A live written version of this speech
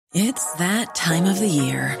It's that time of the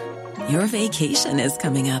year. Your vacation is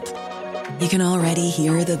coming up. You can already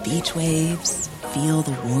hear the beach waves, feel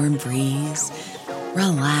the warm breeze,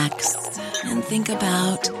 relax, and think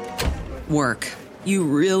about work. You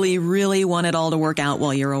really, really want it all to work out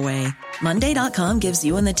while you're away. Monday.com gives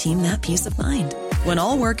you and the team that peace of mind. When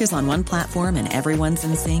all work is on one platform and everyone's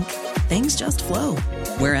in sync, things just flow.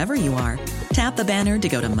 Wherever you are, tap the banner to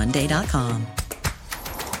go to Monday.com.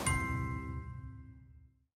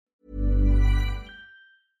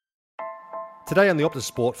 Today on the Optus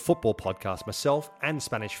Sport Football Podcast, myself and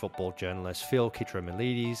Spanish football journalist Phil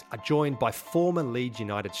Kitro-Milides are joined by former Leeds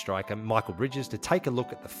United striker Michael Bridges to take a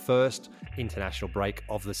look at the first international break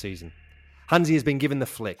of the season. Hansi has been given the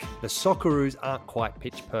flick. The Socceroos aren't quite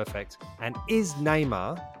pitch perfect. And is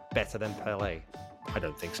Neymar better than Pele? I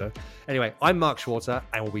don't think so. Anyway, I'm Mark Schwarzer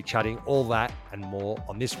and we'll be chatting all that and more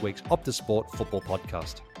on this week's Optus Sport Football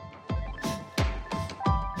Podcast.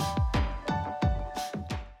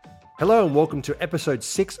 Hello and welcome to episode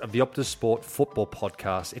 6 of the Optus Sport Football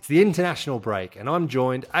Podcast. It's the international break and I'm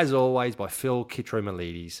joined, as always, by Phil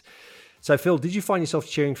Kitro-Milides. So Phil, did you find yourself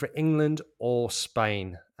cheering for England or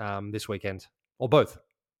Spain this weekend? Or both?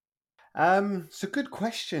 It's a good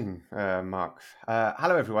question, Mark.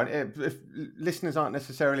 Hello, everyone. If listeners aren't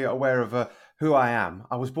necessarily aware of who I am,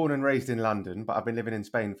 I was born and raised in London, but I've been living in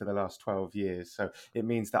Spain for the last 12 years. So it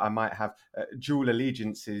means that I might have dual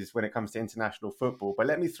allegiances when it comes to international football. But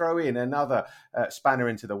let me throw in another spanner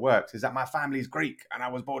into the works, is that my family's Greek and I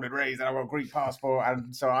was born and raised and I've got a Greek passport.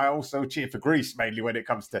 And so I also cheer for Greece mainly when it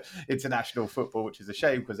comes to international football, which is a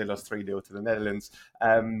shame because they lost 3-0 to the Netherlands.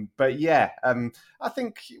 But yeah, I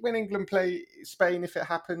think when England play Spain, if it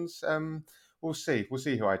happens, we'll see. We'll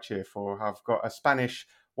see who I cheer for. I've got a Spanish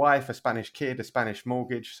wife, a Spanish kid, a Spanish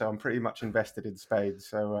mortgage, so I'm pretty much invested in Spain.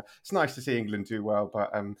 So it's nice to see England do well,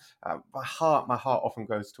 but my heart often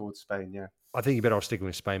goes towards Spain. Yeah. I think you better off sticking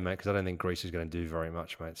with Spain, mate, because I don't think Greece is going to do very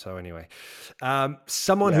much, mate. So anyway,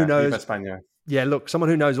 someone who knows, España. Yeah, look, someone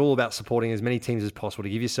who knows all about supporting as many teams as possible to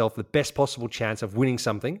give yourself the best possible chance of winning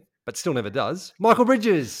something, but still never does. Michael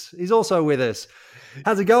Bridges is also with us.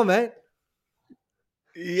 How's it going, mate?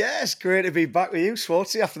 Yes, great to be back with you,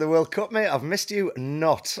 Swartzy, after the World Cup, mate. I've missed you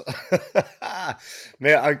not.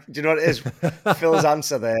 Mate, do you know what it is? Phil's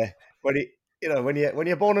answer there. When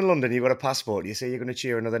you're born in London, you've got a passport, you say you're going to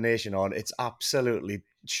cheer another nation on. It's absolutely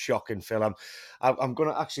shocking, Phil. I'm going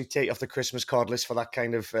to actually take you off the Christmas card list for that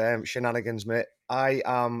kind of shenanigans, mate. I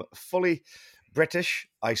am fully British.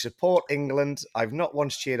 I support England. I've not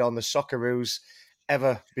once cheered on the Socceroos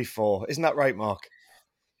ever before. Isn't that right, Mark?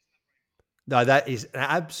 No, that is an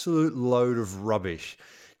absolute load of rubbish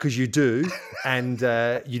because you do, and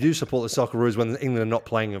you do support the Socceroos when England are not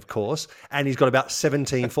playing, of course, and he's got about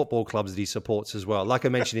 17 football clubs that he supports as well. Like I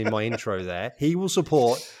mentioned in my intro there, he will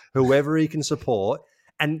support whoever he can support,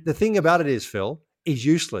 and the thing about it is, Phil, he's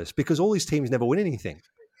useless because all his teams never win anything.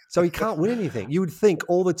 So he can't win anything. You would think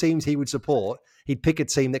all the teams he would support, he'd pick a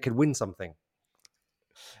team that could win something.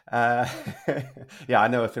 Yeah, I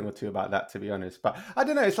know a thing or two about that, to be honest. But I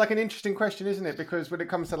don't know. It's like an interesting question, isn't it? Because when it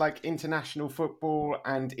comes to like international football,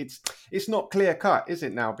 and it's not clear cut, is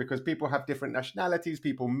it now? Because people have different nationalities,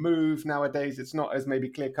 people move nowadays. It's not as maybe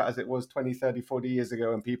clear cut as it was 20, 30, 40 years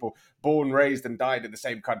ago, and people born, raised and died in the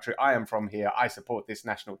same country. I am from here. I support this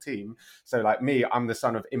national team. So like me, I'm the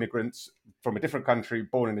son of immigrants from a different country,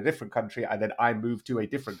 born in a different country, and then I moved to a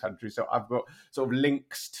different country. So I've got sort of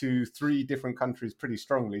links to 3 different countries pretty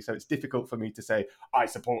strongly. So it's difficult for me to say I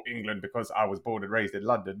support England because I was born and raised in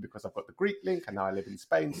London, because I've got the Greek link and now I live in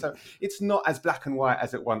Spain. So it's not as black and white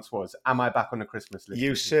as it once was. Am I back on the Christmas list?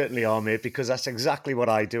 You certainly are, mate, because that's exactly what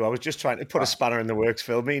I do. I was just trying to put a spanner in the works,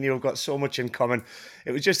 Phil. Me and you have got so much in common.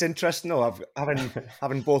 It was just interesting, though,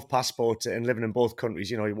 having both passports and living in both countries.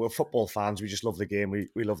 You know, we're football fans. We just love the game.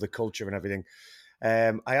 We love the culture and everything.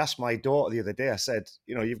 I asked my daughter the other day, I said,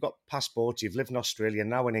 you know, you've got passports, you've lived in Australia,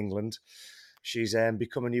 now in England. She's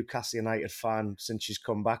become a Newcastle United fan since she's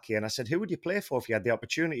come back here. And I said, who would you play for if you had the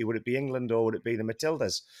opportunity? Would it be England or would it be the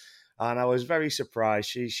Matildas? And I was very surprised.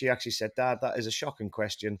 She actually said, Dad, that is a shocking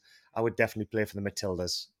question. I would definitely play for the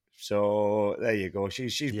Matildas. So there you go.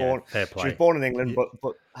 She's born in England,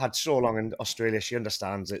 but had so long in Australia, she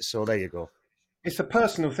understands it. So there you go. It's a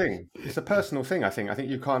personal thing. I think. I think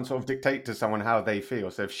you can't sort of dictate to someone how they feel.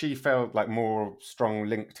 So if she felt like more strong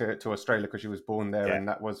link to Australia because she was born there, and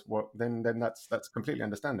that was what, then that's completely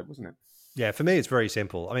understandable, isn't it? Yeah, for me, it's very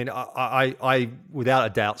simple. I mean, I without a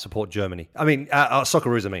doubt support Germany. I mean,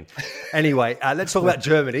 Socceroos, I mean. Anyway, let's talk about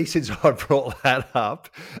Germany since I brought that up.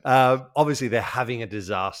 Obviously, they're having a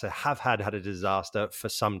disaster, have had a disaster for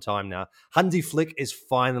some time now. Hansi Flick is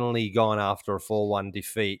finally gone after a 4-1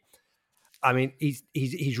 defeat. I mean,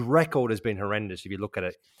 his record has been horrendous if you look at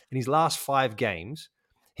it. In his last 5 games,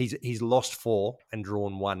 he's lost 4 and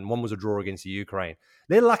drawn 1. One was a draw against the Ukraine.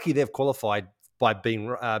 They're lucky they've qualified by being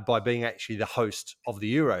actually the host of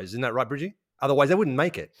the Euros. Isn't that right, Bridgie? Otherwise, they wouldn't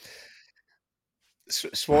make it.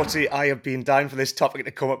 Swarty, I have been dying for this topic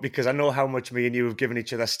to come up because I know how much me and you have given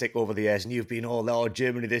each other stick over the years, and you've been all, oh,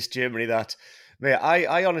 Germany this, Germany that. Mate,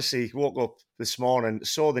 I honestly woke up this morning,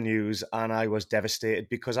 saw the news, and I was devastated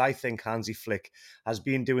because I think Hansi Flick has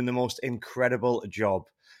been doing the most incredible job.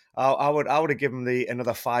 I would have given him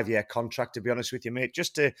another 5-year contract, to be honest with you, mate,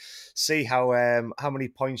 just to see how many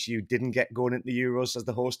points you didn't get going into the Euros as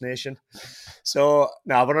the host nation. So,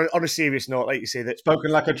 no, but on a serious note, like you say, that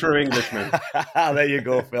Spoken like a true Englishman. There you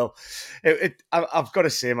go, Phil. I've got to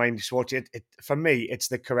say, mind Swarty, for me, it's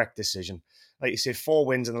the correct decision. Like you said, 4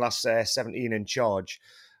 wins in the last 17 in charge.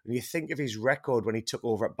 When you think of his record when he took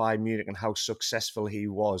over at Bayern Munich and how successful he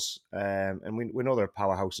was, and we know they're a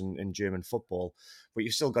powerhouse in German football, but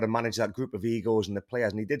you've still got to manage that group of egos and the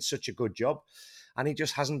players, and he did such a good job. And he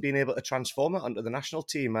just hasn't been able to transform it onto the national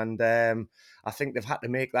team. And I think they've had to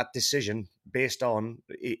make that decision based on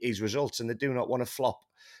his results, and they do not want to flop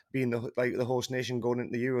being the host nation going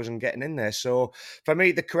into the Euros and getting in there. So for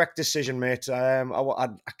me, the correct decision, mate. I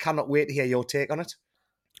cannot wait to hear your take on it.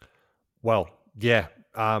 Well, yeah.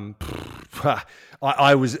 It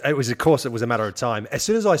was a matter of time. As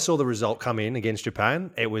soon as I saw the result come in against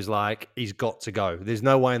Japan, it was like, he's got to go. There's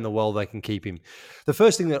no way in the world they can keep him. The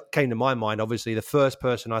first thing that came to my mind, obviously, the first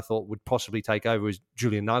person I thought would possibly take over was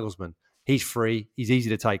Julian Nagelsmann. He's free. He's easy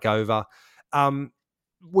to take over,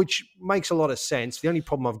 which makes a lot of sense. The only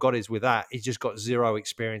problem I've got is with that, he's just got 0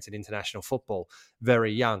 experience in international football,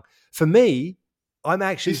 very young. For me, I'm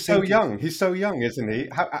actually so young. He's so young, isn't he?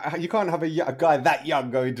 How, you can't have a guy that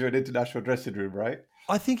young going to an international dressing room, right?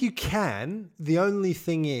 I think you can. The only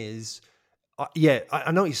thing is, I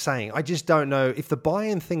know what you're saying. I just don't know. If the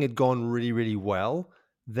Bayern thing had gone really, really well,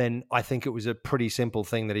 then I think it was a pretty simple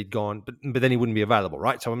thing that he'd gone, but then he wouldn't be available,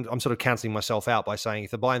 right? So I'm sort of cancelling myself out by saying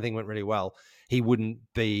if the Bayern thing went really well, he wouldn't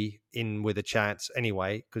be in with a chance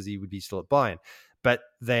anyway because he would be still at Bayern. But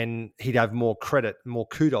then he'd have more credit, more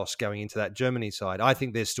kudos going into that Germany side. I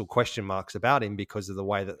think there's still question marks about him because of the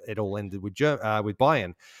way that it all ended with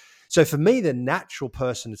Bayern. So for me, the natural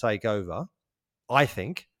person to take over, I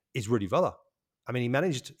think, is Rudi Völler. I mean,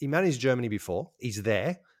 he managed Germany before. He's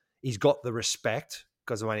there. He's got the respect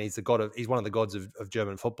because he's one of the gods of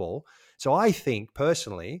German football. So I think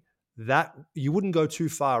personally that you wouldn't go too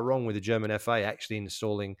far wrong with the German FA actually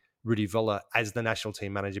installing Rudi Völler as the national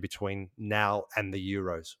team manager between now and the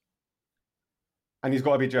Euros. And he's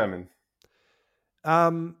got to be German.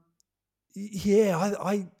 I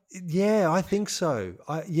think so.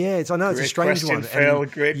 I know it's a strange one. Phil.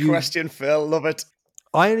 Great question, Phil. Love it.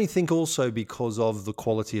 I only think also because of the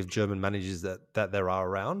quality of German managers that there are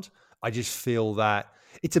around. I just feel that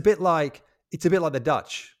it's a bit like the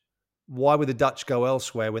Dutch. Why would the Dutch go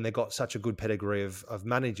elsewhere when they've got such a good pedigree of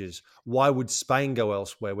managers? Why would Spain go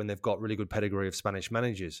elsewhere when they've got really good pedigree of Spanish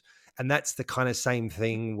managers? And that's the kind of same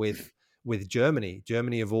thing with Germany.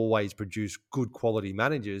 Germany have always produced good quality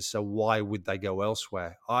managers, so why would they go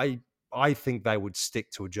elsewhere? I think they would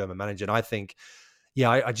stick to a German manager, and I think,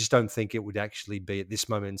 I just don't think it would actually be at this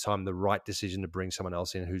moment in time the right decision to bring someone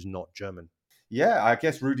else in who's not German. Yeah, I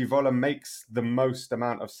guess Rudi Völler makes the most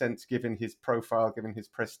amount of sense given his profile, given his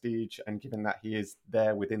prestige, and given that he is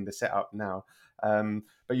there within the setup now.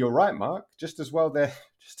 But you're right, Mark. Just as well they're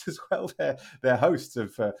hosts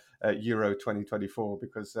of Euro 2024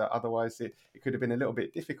 because otherwise it could have been a little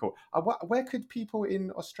bit difficult. Where could people in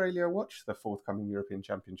Australia watch the forthcoming European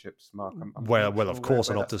Championships, Mark? Of course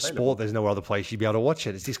on Optus Sport. There's no other place you'd be able to watch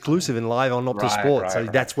it. It's exclusive and live on Optus Sport. So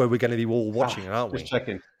that's where we're going to be all watching it, aren't we? Just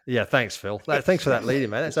checking. Yeah, thanks, Phil. Thanks for that lead-in,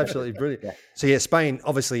 man. That's absolutely brilliant. Yeah. So, Spain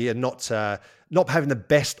obviously are not having the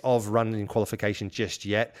best of run in qualification just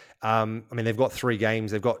yet. I mean, they've got 3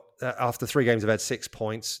 games. They've got after 3 games, they've had 6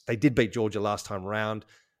 points. They did beat Georgia last time round.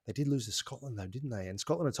 They did lose to Scotland, though, didn't they? And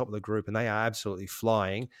Scotland are top of the group, and they are absolutely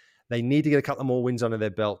flying. They need to get a couple more wins under their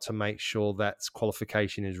belt to make sure that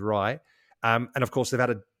qualification is right. And of course, they're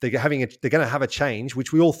going to have a change,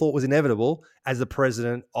 which we all thought was inevitable, as the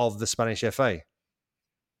president of the Spanish FA.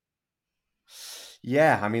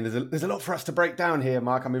 Yeah, I mean, there's a lot for us to break down here,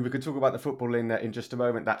 Mark. I mean, we could talk about the football in just a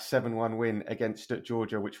moment. That 7-1 win against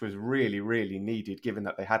Georgia, which was really, really needed, given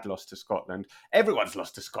that they had lost to Scotland. Everyone's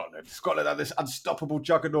lost to Scotland. Scotland are this unstoppable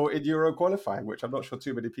juggernaut in Euro qualifying, which I'm not sure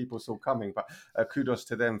too many people saw coming. But kudos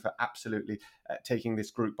to them for absolutely taking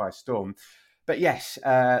this group by storm. But yes,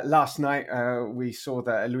 last night we saw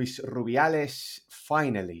that Luis Rubiales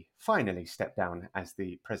finally stepped down as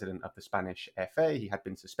the president of the Spanish FA. He had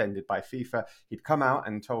been suspended by FIFA. He'd come out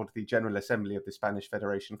and told the General Assembly of the Spanish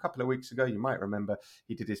Federation a couple of weeks ago, you might remember,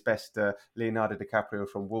 he did his best Leonardo DiCaprio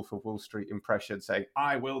from Wolf of Wall Street impression, saying,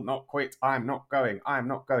 "I will not quit, I'm not going, I'm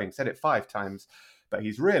not going." Said it 5 times, but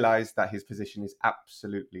he's realised that his position is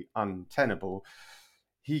absolutely untenable.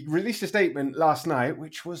 He released a statement last night,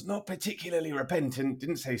 which was not particularly repentant.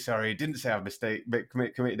 Didn't say sorry. Didn't say I've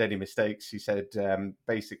committed any mistakes. He said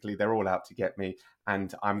basically they're all out to get me,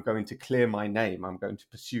 and I'm going to clear my name. I'm going to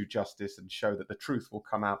pursue justice and show that the truth will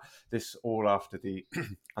come out. This all after the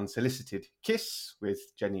unsolicited kiss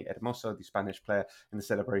with Jenny Hermoso, the Spanish player, in the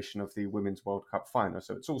celebration of the Women's World Cup final.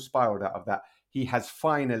 So it's all spiraled out of that. He has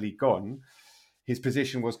finally gone. His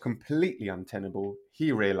position was completely untenable.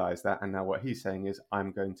 He realised that, and now what he's saying is,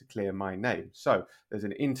 I'm going to clear my name. So there's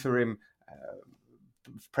an interim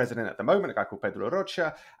president at the moment, a guy called Pedro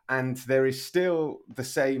Rocha, and there is still the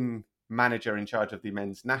same manager in charge of the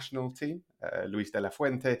men's national team, Luis de la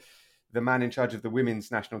Fuente. The man in charge of the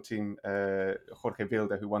women's national team, Jorge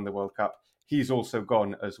Vilda, who won the World Cup, he's also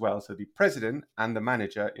gone as well. So the president and the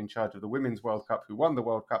manager in charge of the Women's World Cup, who won the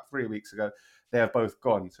World Cup 3 weeks ago, they are both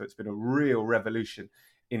gone. So it's been a real revolution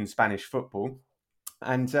in Spanish football.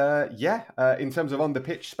 And in terms of on the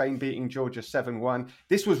pitch, Spain beating Georgia 7-1.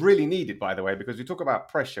 This was really needed, by the way, because we talk about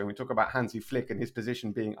pressure and we talk about Hansi Flick and his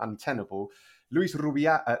position being untenable. Luis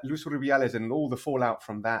Rubiales and all the fallout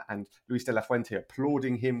from that, and Luis de la Fuente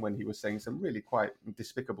applauding him when he was saying some really quite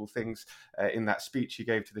despicable things in that speech he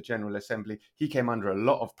gave to the General Assembly. He came under a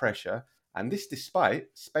lot of pressure. And this despite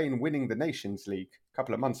Spain winning the Nations League a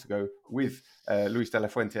couple of months ago with Luis de la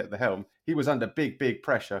Fuente at the helm. He was under big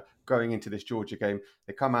pressure going into this Georgia game.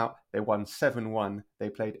 They come out, they won 7-1. They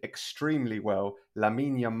played extremely well.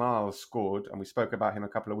 Lamine Yamal scored, and we spoke about him a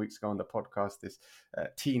couple of weeks ago on the podcast, this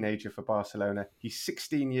teenager for Barcelona. He's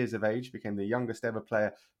 16 years of age, became the youngest ever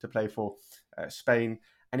player to play for Spain.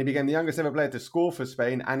 And he became the youngest ever player to score for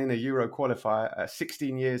Spain and in a Euro qualifier,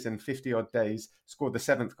 16 years and 50-odd days, scored the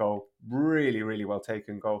 7th goal. Really, really well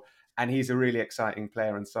taken goal. And he's a really exciting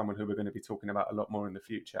player and someone who we're going to be talking about a lot more in the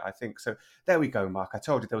future, I think. So there we go, Mark. I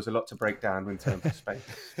told you there was a lot to break down in terms of Spain.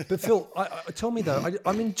 But Phil, tell me though,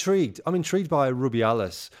 I'm intrigued. I'm intrigued by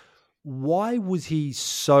Rubiales. Why was he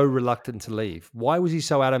so reluctant to leave? Why was he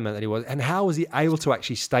so adamant that he was? And how was he able to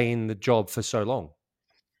actually stay in the job for so long?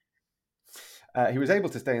 He was able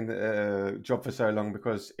to stay in the job for so long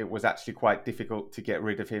because it was actually quite difficult to get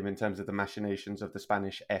rid of him in terms of the machinations of the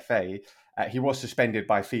Spanish FA. He was suspended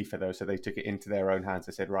by FIFA, though, so they took it into their own hands.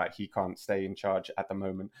 They said, right, he can't stay in charge at the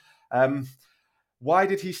moment. Why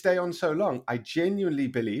did he stay on so long? I genuinely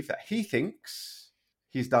believe that he thinks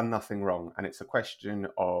he's done nothing wrong. And it's a question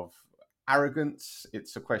of arrogance.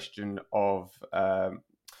 It's a question of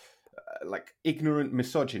ignorant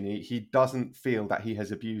misogyny. He doesn't feel that he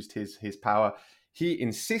has abused his power. He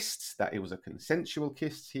insists that it was a consensual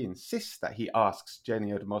kiss. He insists that he asks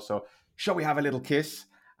Jenny Hermoso, shall we have a little kiss?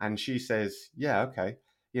 And she says, yeah, okay.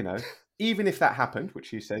 You know, even if that happened, which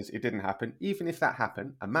he says it didn't happen, even if that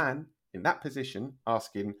happened, a man in that position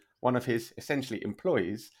asking one of his essentially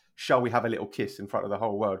employees, shall we have a little kiss in front of the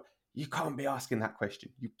whole world? You can't be asking that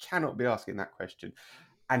question. You cannot be asking that question.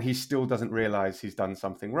 And he still doesn't realize he's done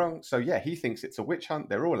something wrong. So yeah, he thinks it's a witch hunt.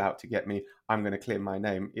 They're all out to get me. I'm going to clear my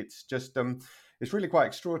name. It's just, it's really quite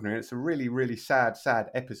extraordinary. It's a really, really sad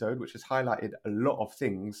episode, which has highlighted a lot of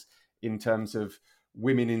things in terms of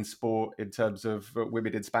women in sport, in terms of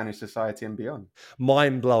women in Spanish society and beyond.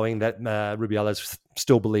 Mind-blowing that Rubiales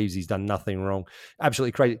still believes he's done nothing wrong.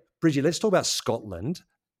 Absolutely crazy. Bridget, let's talk about Scotland.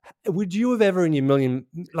 Would you have ever in a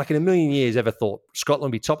million years ever thought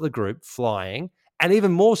Scotland would be top of the group, flying, and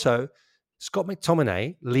even more so, Scott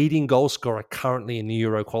McTominay, leading goal scorer currently in the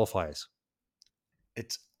Euro qualifiers?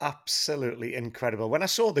 It's absolutely incredible. When I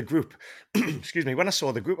saw the group,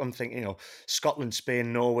 I'm thinking, Scotland,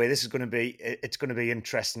 Spain, Norway, it's going to be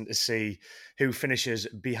interesting to see who finishes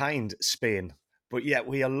behind Spain. But yet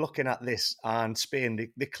we are looking at this and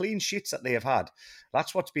Spain, the clean sheets that they have had,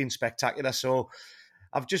 that's what's been spectacular. So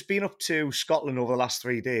I've just been up to Scotland over the last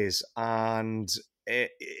 3 days, and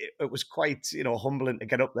it was quite, humbling to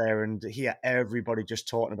get up there and hear everybody just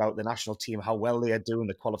talking about the national team, how well they are doing,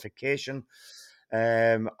 the qualification.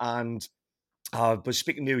 And But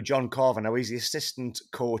speaking to John Carver, now he's the assistant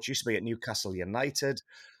coach, used to be at Newcastle United.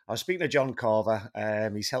 I was speaking to John Carver.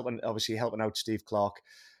 He's obviously helping out Steve Clark.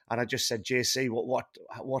 And I just said, JC,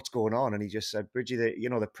 what's going on? And he just said, Bridgie,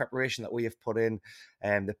 the preparation that we have put in,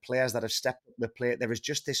 the players that have stepped up the plate, there is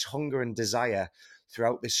just this hunger and desire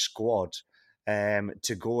throughout this squad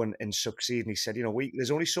to go and succeed. And he said,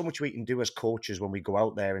 there's only so much we can do as coaches when we go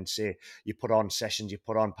out there and say, you put on sessions, you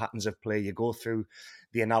put on patterns of play, you go through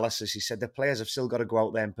the analysis. He said the players have still got to go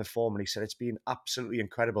out there and perform. And he said it's been absolutely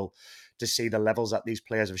incredible to see the levels that these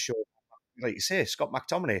players have shown. Like you say, Scott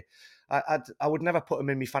McTominay, I would never put him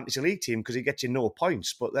in my fantasy league team because he gets you no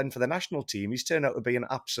points. But then for the national team, he's turned out to be an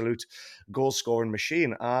absolute goal-scoring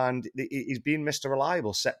machine. And he's been Mr.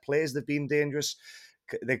 Reliable. Set plays, they've been dangerous.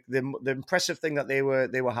 The impressive thing that they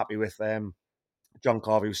were happy with, John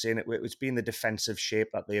Carvey was saying it's been the defensive shape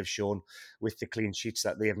that they have shown with the clean sheets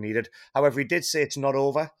that they have needed. However, he did say it's not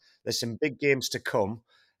over. There's some big games to come,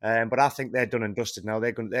 but I think they're done and dusted now.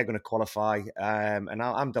 They're going to qualify, and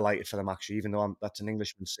I'm delighted for them actually. Even though that's an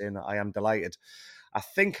Englishman saying that, I am delighted.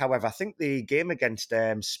 However, I think the game against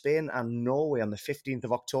Spain and Norway on the 15th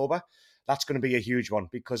of October, that's going to be a huge one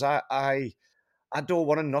because I don't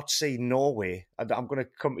want to not see Norway. I'm going to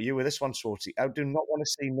come to you with this one, Swarty. I do not want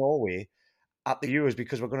to see Norway at the Euros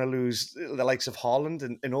because we're going to lose the likes of Haaland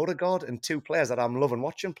and Odegaard and two players that I'm loving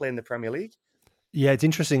watching play in the Premier League. Yeah, it's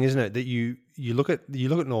interesting, isn't it, that you look at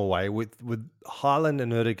Norway with Haaland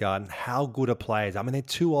and Odegaard and how good are players. I mean, they're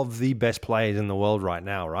two of the best players in the world right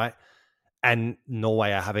now, right? And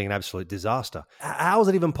Norway are having an absolute disaster. How is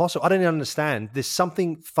it even possible? I don't understand. There's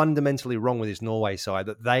something fundamentally wrong with this Norway side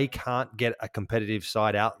that they can't get a competitive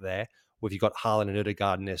side out there with you've got Haaland and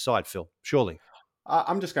Odegaard in their side, Phil. Surely.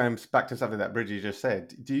 I'm just going back to something that Bridgie just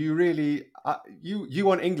said. Do you really, you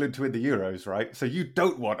want England to win the Euros, right? So you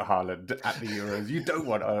don't want Haaland at the Euros. You don't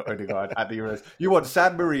want Odegaard at the Euros. You want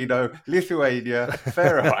San Marino, Lithuania,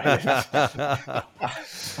 Faroe Islands.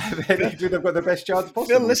 And then England have got the best chance possible.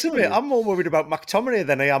 Phil, listen, mate, I'm more worried about McTominay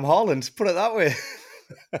than I am Haaland. Put it that way.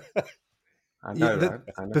 I know, yeah, right?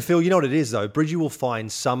 I know. But Phil, you know what it is though. Bridgie will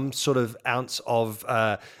find some sort of ounce of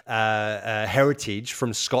heritage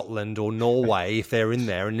from Scotland or Norway if they're in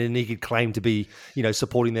there, and then he could claim to be,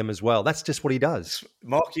 supporting them as well. That's just what he does.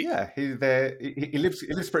 Mark, Yeah, he's there. He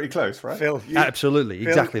lives pretty close, right? Phil, Absolutely,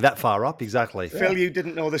 exactly that far up, exactly. Phil, you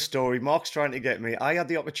didn't know the story. Mark's trying to get me. I had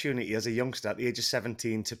the opportunity as a youngster at the age of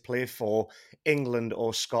 17 to play for England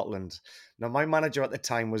or Scotland. Now, my manager at the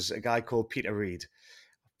time was a guy called Peter Reid.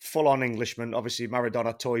 Full-on Englishman. Obviously,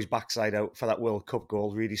 Maradona tore his backside out for that World Cup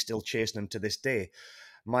goal, really still chasing him to this day.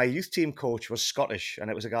 My youth team coach was Scottish, and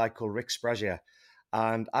it was a guy called Rick Sprazier.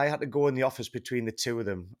 And I had to go in the office between the two of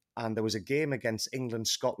them. And there was a game against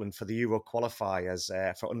England-Scotland for the Euro qualifiers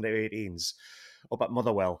for under-18s up at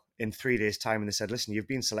Motherwell in 3 days' time. And they said, listen, you've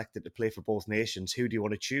been selected to play for both nations. Who do you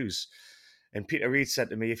want to choose? And Peter Reid said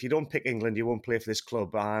to me, if you don't pick England, you won't play for this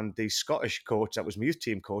club. And the Scottish coach, that was my youth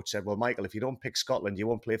team coach, said, well, Michael, if you don't pick Scotland, you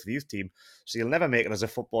won't play for the youth team. So you'll never make it as a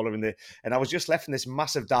footballer. And I was just left in this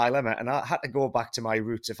massive dilemma. And I had to go back to my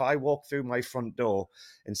roots. If I walked through my front door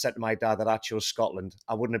and said to my dad that I chose Scotland,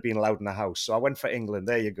 I wouldn't have been allowed in the house. So I went for England.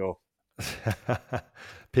 There you go.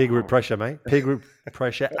 Peer group pressure, mate. Peer group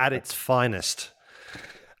pressure at its finest.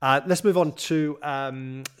 Let's move on to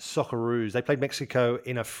Socceroos. They played Mexico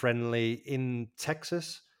in a friendly in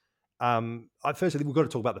Texas. Firstly, we've got to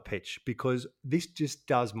talk about the pitch because this just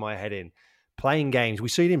does my head in. Playing games, we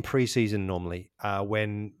see it in pre-season normally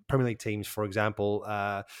when Premier League teams, for example,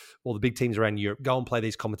 or the big teams around Europe go and play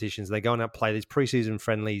these competitions. They go and play these pre-season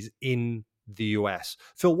friendlies in the US.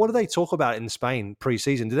 Phil, what do they talk about in Spain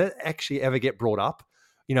pre-season? Did that actually ever get brought up?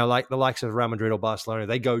 Like the likes of Real Madrid or Barcelona,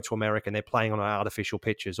 they go to America and they're playing on artificial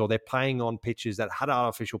pitches, or they're playing on pitches that had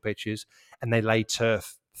artificial pitches and they lay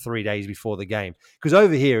turf 3 days before the game. Because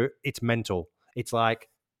over here, it's mental. It's like,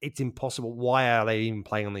 it's impossible. Why are they even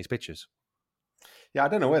playing on these pitches? Yeah, I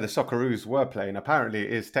don't know where the Socceroos were playing. Apparently,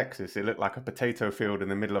 it is Texas. It looked like a potato field in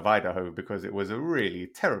the middle of Idaho because it was a really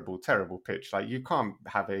terrible, terrible pitch. Like, you can't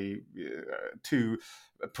have two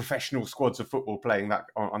professional squads of football playing that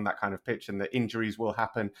on that kind of pitch, and the injuries will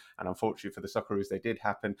happen. And unfortunately for the Socceroos, they did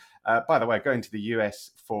happen. By the way, going to the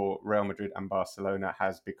US for Real Madrid and Barcelona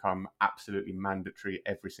has become absolutely mandatory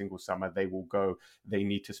every single summer. They will go. They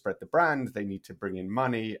need to spread the brand. They need to bring in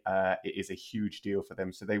money. It is a huge deal for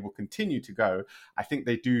them, so they will continue to go. I think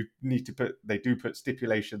they do put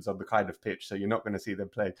stipulations on the kind of pitch, so you're not going to see them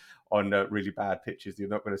play on really bad pitches. You're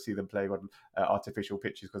not going to see them playing on artificial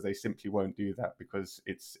pitches because they simply won't do that because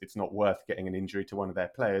it's not worth getting an injury to one of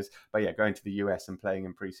their players. But yeah, going to the US and playing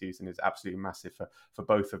in preseason is absolutely massive for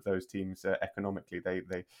both of those teams economically.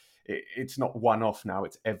 It's not one off now;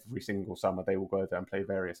 it's every single summer they will go there and play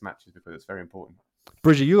various matches because it's very important.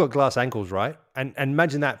 Bridget, you got glass ankles, right? And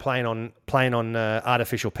imagine that playing on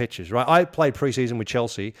artificial pitches, right? I played preseason with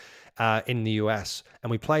Chelsea in the US,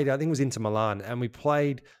 and we played. I think it was Inter Milan, and we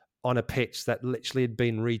played on a pitch that literally had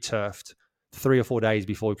been returfed 3 or 4 days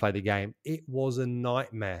before we played the game. It was a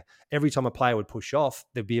nightmare. Every time a player would push off,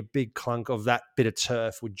 there'd be a big clunk of that bit of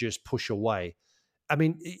turf would just push away. I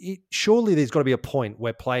mean, surely there's got to be a point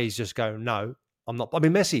where players just go, no, I'm not. I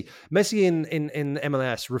mean, Messi in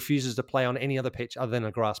MLS refuses to play on any other pitch other than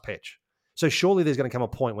a grass pitch. So surely there's going to come a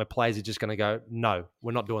point where players are just going to go, no,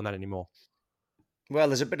 we're not doing that anymore. Well,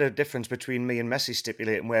 there's a bit of difference between me and Messi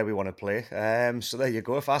stipulating where we want to play. So there you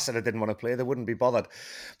go. If I said I didn't want to play, they wouldn't be bothered.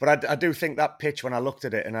 But I do think that pitch, when I looked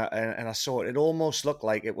at it and I saw it, it almost looked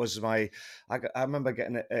like it was I remember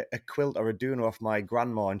getting a quilt or a doona off my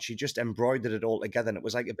grandma, and she just embroidered it all together, and it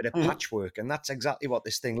was like a bit of patchwork. And that's exactly what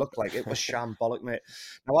this thing looked like. It was shambolic, mate.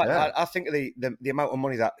 Now, I think of the amount of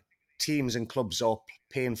money that teams and clubs are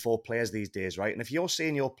paying for players these days, right? And if you're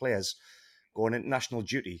seeing your players go on international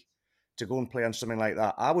duty to go and play on something like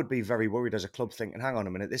that, I would be very worried as a club, thinking, hang on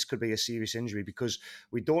a minute, this could be a serious injury, because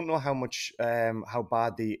we don't know how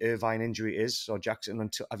bad the Irvine injury is, or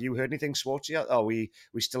Jackson. Have you heard anything, Swartz, yet? Are we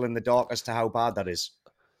still in the dark as to how bad that is?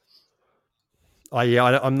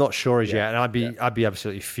 I'm not sure as yet, and I'd be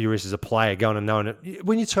absolutely furious as a player going and knowing it.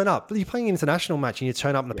 When you turn up, you're playing an international match, and you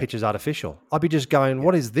turn up and the pitch is artificial. I'd be just going,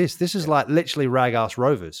 "What is this? This is like literally rag-ass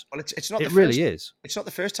Rovers." Well, it's not. It really is. It's not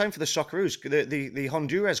the first time for the Socceroos. The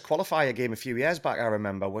Honduras qualifier game a few years back, I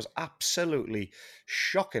remember, was absolutely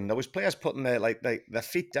shocking. There was players putting their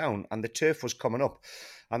feet down, and the turf was coming up.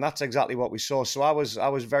 And that's exactly what we saw. So I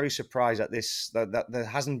was very surprised at this, that there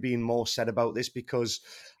hasn't been more said about this, because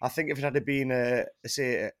I think if it had been a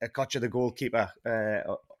Kocha, the goalkeeper,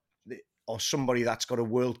 or somebody that's got a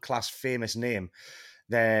world-class famous name,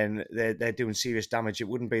 then they're doing serious damage. It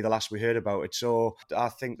wouldn't be the last we heard about it. So I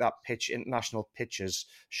think that international pitches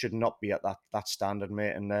should not be at that standard,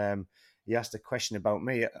 mate. And you asked a question about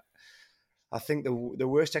me. I think the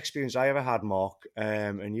worst experience I ever had, Mark,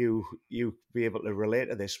 and you be able to relate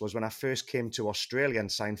to this, was when I first came to Australia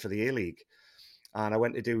and signed for the A-League. And I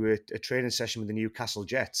went to do a training session with the Newcastle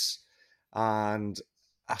Jets. And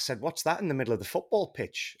I said, what's that in the middle of the football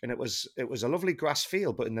pitch? And it was a lovely grass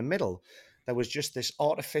field, but in the middle, there was just this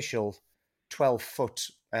artificial 12-foot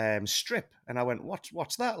strip. And I went,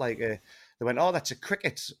 what's that? They went, oh, that's a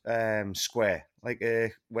cricket square,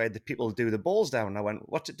 where the people do the balls down. And I went,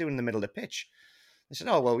 what's it doing in the middle of the pitch? They said,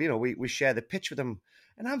 oh, well, we share the pitch with them.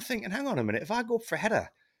 And I'm thinking, hang on a minute, if I go up for a header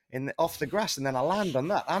off the grass and then I land on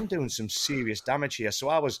that, I'm doing some serious damage here. So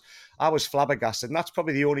I was flabbergasted. And that's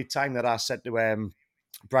probably the only time that I said to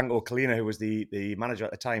Branko Kalina, who was the manager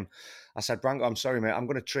at the time, I said, Branko, I'm sorry, mate, I'm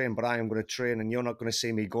going to train, but I am going to train, and you're not going to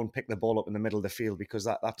see me go and pick the ball up in the middle of the field, because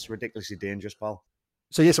that's ridiculously dangerous, pal.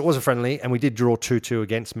 So yes, it was a friendly, and we did draw 2-2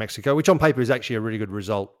 against Mexico, which on paper is actually a really good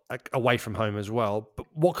result, away from home as well. But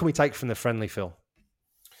what can we take from the friendly, Phil?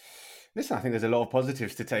 Listen, I think there's a lot of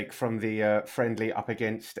positives to take from the friendly up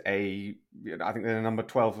against I think they're the number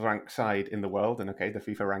 12 ranked side in the world. And okay, the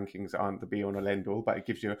FIFA rankings aren't the be all and end all, but it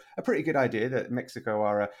gives you a pretty good idea that Mexico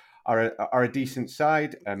are a decent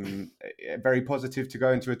side. Very positive to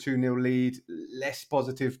go into a 2-0 lead. Less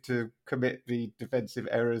positive to commit the defensive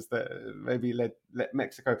errors that maybe let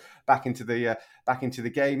Mexico back into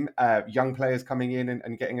the game. Young players coming in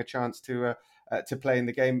and getting a chance to play in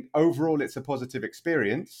the game. Overall, it's a positive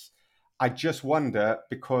experience. I just wonder,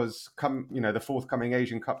 because the forthcoming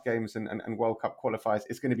Asian Cup games and World Cup qualifiers,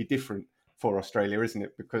 it's going to be different for Australia, isn't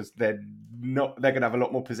it? Because they're going to have a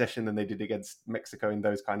lot more possession than they did against Mexico in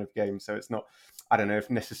those kind of games. So it's not, I don't know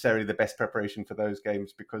if necessarily the best preparation for those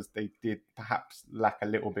games, because they did perhaps lack a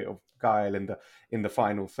little bit of guile in the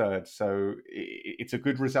final third. So it's a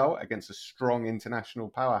good result against a strong international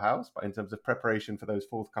powerhouse, but in terms of preparation for those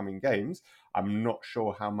forthcoming games, I'm not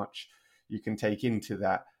sure how much you can take into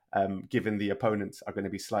that. Given the opponents are going to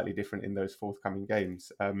be slightly different in those forthcoming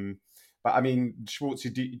games. But I mean, Schwartz,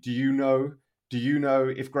 do you know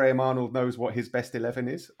if Graham Arnold knows what his best 11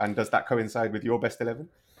 is? And does that coincide with your best 11?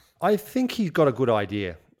 I think he's got a good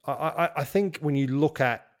idea. I think when you look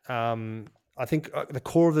at, the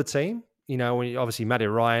core of the team, obviously Matty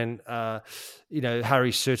Ryan,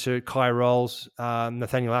 Harry Suter, Kai Rolls,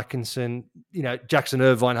 Nathaniel Atkinson, Jackson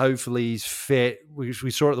Irvine, hopefully he's fit. We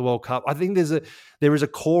saw it at the World Cup. I think there is a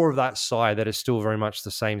core of that side that is still very much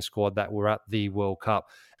the same squad that were at the World Cup.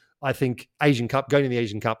 I think going to the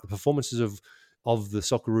Asian Cup, the performances of of the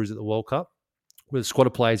Socceroos at the World Cup with the squad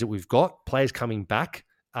of players that we've got, players coming back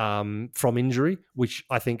from injury, which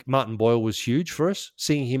I think Martin Boyle was huge for us.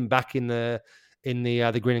 Seeing him back in the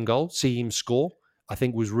green and gold, see him score, I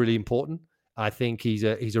think was really important. I think he's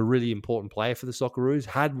a really important player for the Socceroos.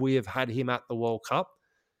 Had we have had him at the World Cup,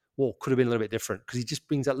 well, could have been a little bit different because he just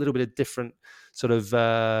brings that little bit of different sort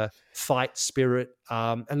of fight spirit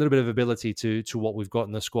and a little bit of ability to what we've got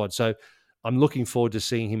in the squad. So I'm looking forward to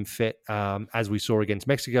seeing him fit as we saw against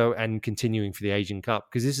Mexico and continuing for the Asian Cup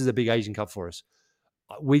because this is a big Asian Cup for us.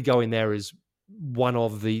 We go in there as one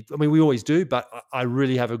of the, I mean, we always do, but I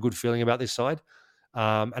really have a good feeling about this side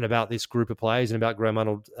and about this group of players and about Graham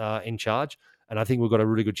Arnold in charge. And I think we've got a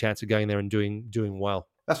really good chance of going there and doing well.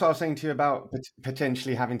 That's what I was saying to you about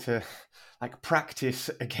potentially having to practice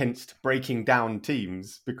against breaking down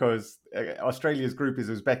teams because Australia's group is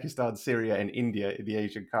Uzbekistan, Syria and India in the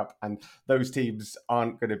Asian Cup. And those teams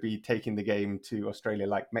aren't going to be taking the game to Australia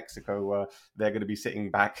like Mexico, where they're going to be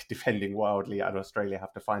sitting back, defending wildly, and Australia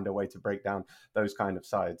have to find a way to break down those kind of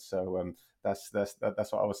sides. So that's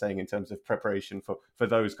what I was saying in terms of preparation for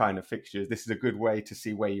those kind of fixtures. This is a good way to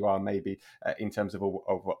see where you are maybe in terms of a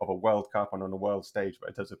World Cup and on a world stage, but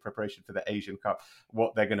in terms of preparation for the Asian Cup,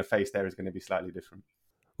 what they're going to face there is going to be slightly different.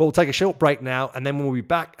 Well, we'll take a short break now, and then we'll be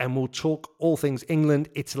back and we'll talk all things England,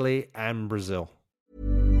 Italy, and Brazil.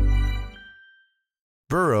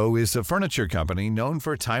 Burrow is a furniture company known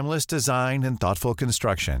for timeless design and thoughtful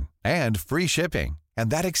construction and free shipping, and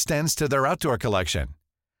that extends to their outdoor collection.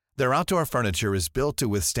 Their outdoor furniture is built to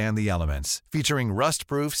withstand the elements, featuring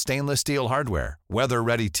rust-proof stainless steel hardware,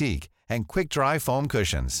 weather-ready teak, and quick-dry foam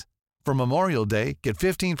cushions. For Memorial Day, get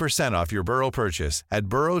 15% off your Burrow purchase at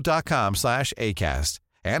burrow.com/ACAST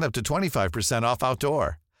and up to 25% off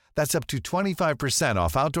outdoor. That's up to 25%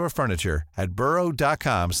 off outdoor furniture at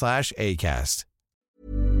burrow.com/ACAST.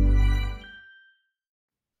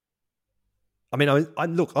 I mean,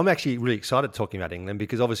 I'm actually really excited talking about England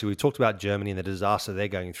because obviously we've talked about Germany and the disaster they're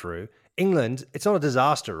going through. England, it's not a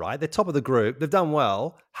disaster, right? They're top of the group. They've done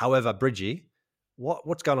well. However, Bridgie,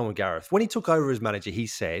 what's going on with Gareth? When he took over as manager, he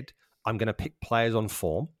said, I'm going to pick players on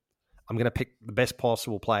form. I'm going to pick the best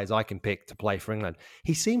possible players I can pick to play for England.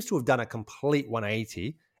 He seems to have done a complete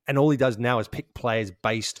 180, and all he does now is pick players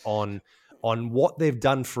based on what they've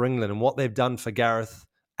done for England and what they've done for Gareth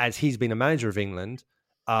as he's been a manager of England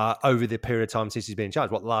over the period of time since he's been in charge,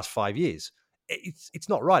 the last 5 years. It's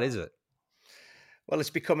not right, is it? Well, it's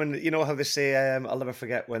becoming, you know how they say, I'll never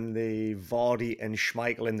forget when the Vardy and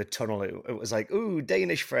Schmeichel in the tunnel, it was like, ooh,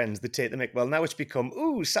 Danish friends, they take the mick. Well, now it's become,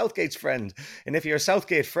 ooh, Southgate's friend. And if you're a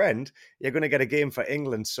Southgate friend, you're going to get a game for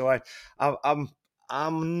England. So I'm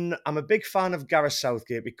a big fan of Gareth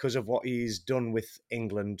Southgate because of what he's done with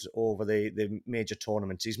England over the major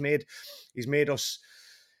tournaments. He's made us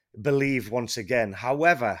believe once again.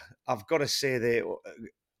 However, I've got to say that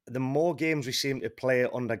the more games we seem to play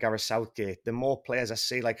under Gareth Southgate, the more players I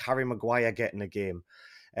see, like Harry Maguire getting a game.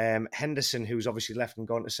 Henderson, who's obviously left and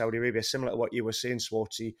gone to Saudi Arabia, similar to what you were saying,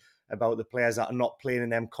 Swarty, about the players that are not playing in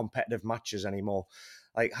them competitive matches anymore.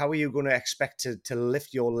 Like, how are you going to expect to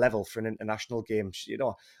lift your level for an international game? You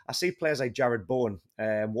know, I see players like Jared Bowen,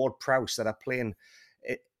 Ward Prowse that are playing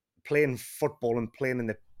football and playing in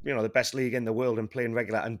the best league in the world and playing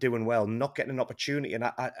regular and doing well, not getting an opportunity.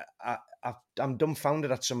 And I'm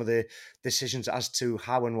dumbfounded at some of the decisions as to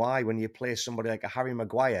how and why when you play somebody like a Harry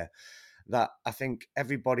Maguire, that I think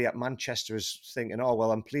everybody at Manchester is thinking, oh,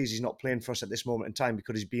 well, I'm pleased he's not playing for us at this moment in time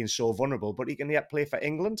because he's being so vulnerable, but he can yet play for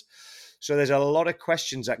England. So there's a lot of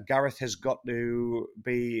questions that Gareth has got to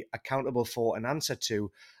be accountable for and answer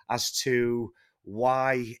to as to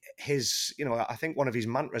why his, I think one of his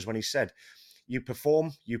mantras when he said, you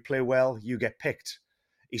perform, you play well, you get picked.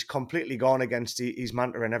 He's completely gone against his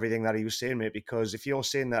mantra and everything that he was saying, mate, because if you're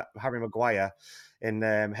saying that Harry Maguire and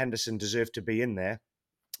Henderson deserve to be in there,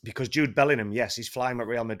 because Jude Bellingham, yes, he's flying at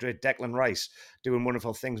Real Madrid. Declan Rice doing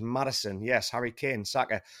wonderful things. Madison, yes. Harry Kane,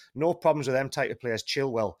 Saka. No problems with them type of players.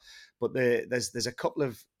 Chilwell. But there's a couple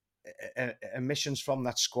of omissions from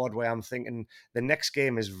that squad where I'm thinking the next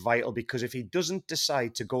game is vital, because if he doesn't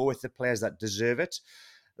decide to go with the players that deserve it,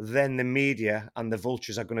 then the media and the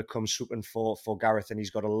vultures are going to come swooping for Gareth, and he's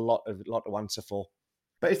got a lot to answer for.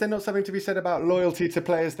 But is there not something to be said about loyalty to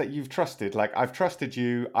players that you've trusted? Like, I've trusted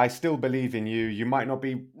you. I still believe in you. You might not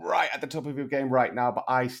be right at the top of your game right now, but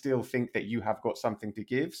I still think that you have got something to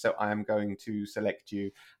give. So I am going to select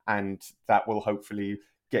you, and that will hopefully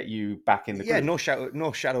get you back in the group. Yeah,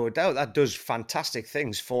 no shadow of doubt. That does fantastic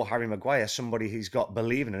things for Harry Maguire, somebody who's got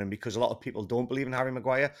believing in him, because a lot of people don't believe in Harry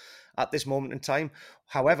Maguire at this moment in time.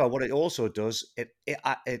 However, what it also does, it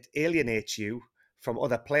alienates you from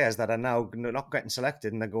other players that are now not getting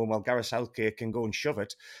selected, and they're going, well, Gareth Southgate can go and shove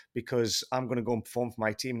it because I'm going to go and perform for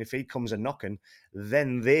my team. And if he comes a knocking,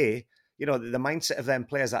 then they, the mindset of them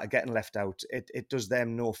players that are getting left out, it does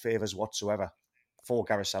them no favours whatsoever for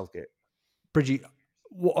Gareth Southgate. Bridgie,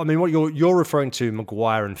 what you're referring to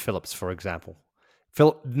Maguire and Phillips, for example.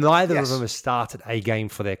 Neither of Yes. them has started a game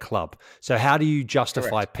for their club. So how do you justify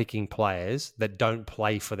Correct. picking players that don't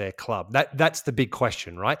play for their club? That's the big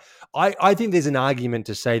question, right? I think there's an argument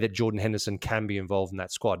to say that Jordan Henderson can be involved in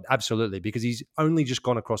that squad. Absolutely, because he's only just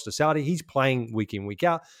gone across to Saudi. He's playing week in, week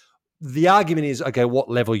out. The argument is, okay, what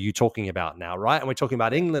level are you talking about now, right? And we're talking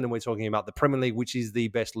about England, and we're talking about the Premier League, which is the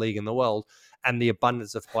best league in the world, and the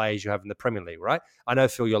abundance of players you have in the Premier League, right? I know,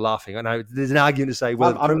 Phil, you're laughing. I know there's an argument to say,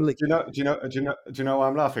 well, the Premier League. Do you know why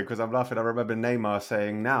I'm laughing? Because I'm laughing. I remember Neymar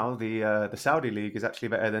saying now the Saudi league is actually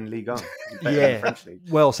better than Ligue 1. It's better than the French league.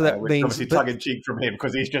 Well, so that which means obviously tongue in cheek from him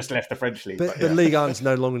because he's just left the French league. But Ligue 1's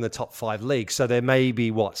no longer in the top 5 leagues, so there may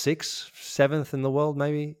be sixth, seventh in the world,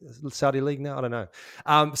 maybe Saudi league now. I don't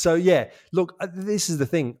know. So yeah, look, this is the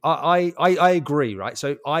thing. I agree, right?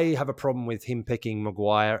 So I have a problem with him picking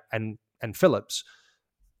Maguire and Phillips,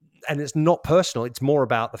 and it's not personal. It's more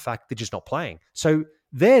about the fact they're just not playing. So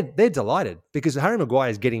they're delighted because Harry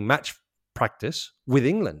Maguire is getting match practice with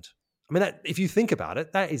England. I mean, if you think about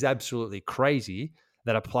it, that is absolutely crazy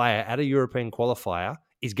that a player at a European qualifier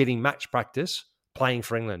is getting match practice playing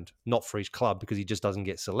for England, not for his club, because he just doesn't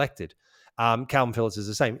get selected. Calvin Phillips is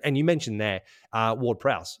the same. And you mentioned there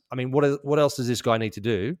Ward-Prowse. I mean, what else does this guy need to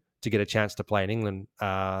do to get a chance to play in England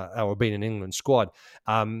or be in an England squad?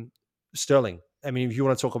 Sterling. I mean, if you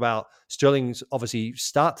want to talk about Sterling's obviously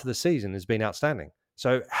start to the season has been outstanding.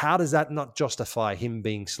 So how does that not justify him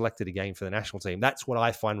being selected again for the national team? That's what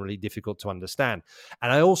I find really difficult to understand.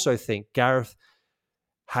 And I also think Gareth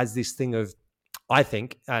has this thing of, I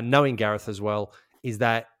think, knowing Gareth as well, is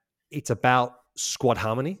that it's about squad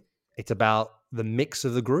harmony. It's about the mix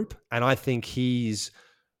of the group. And I think he's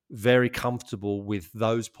very comfortable with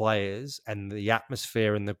those players and the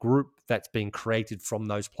atmosphere and the group that's being created from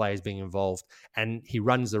those players being involved. And he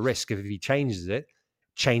runs the risk of, if he changes it,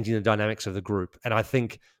 changing the dynamics of the group. And I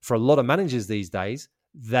think for a lot of managers these days,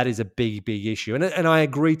 that is a big, big issue. And I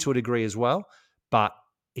agree to a degree as well, but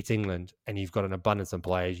it's England and you've got an abundance of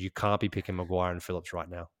players. You can't be picking Maguire and Phillips right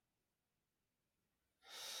now.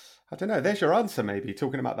 I don't know. There's your answer. Maybe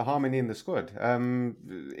talking about the harmony in the squad.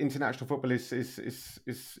 International football is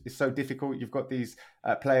so difficult. You've got these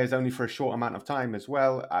players only for a short amount of time as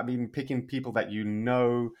well. I mean, picking people that you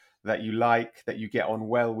know, that you like, that you get on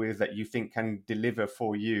well with, that you think can deliver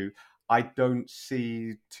for you. I don't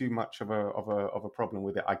see too much of a problem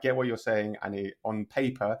with it. I get what you're saying, and on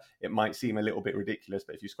paper it might seem a little bit ridiculous.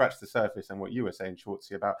 But if you scratch the surface and what you were saying,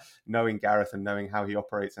 Schwartzy, about knowing Gareth and knowing how he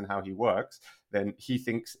operates and how he works, then he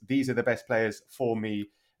thinks these are the best players for me,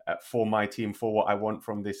 for my team, for what I want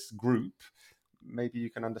from this group. Maybe you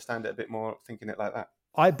can understand it a bit more thinking it like that.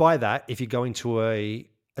 I buy that if you go into a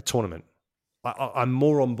tournament. I'm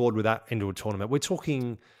more on board with that into a tournament. We're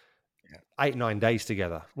talking 8-9 days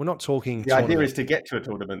together. We're not talking. The idea is to get to a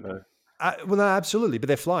tournament, though. Well, no, absolutely, but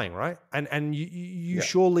they're flying, right? And you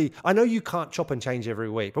surely. I know you can't chop and change every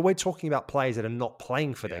week, but we're talking about players that are not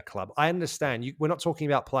playing for their club. I understand. We're not talking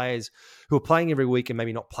about players who are playing every week and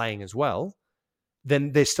maybe not playing as well.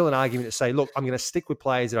 Then there's still an argument to say, look, I'm going to stick with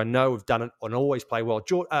players that I know have done it and always play well.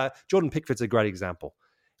 Jordan Pickford's a great example.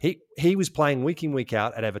 He was playing week in, week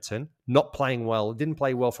out at Everton, not playing well, didn't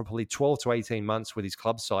play well for probably 12 to 18 months with his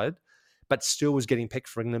club side, but still was getting picked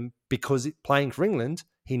for England because playing for England,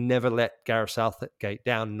 he never let Gareth Southgate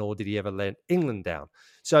down, nor did he ever let England down.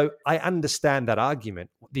 So I understand that argument.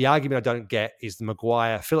 The argument I don't get is the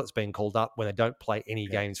Maguire, Phillips being called up when they don't play any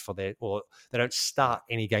games for or they don't start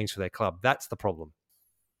any games for their club. That's the problem.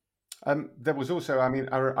 There was also, I mean,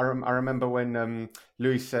 I remember when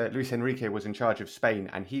Luis Enrique was in charge of Spain,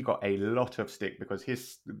 and he got a lot of stick because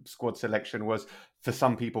his squad selection was, for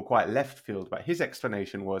some people, quite left field. But his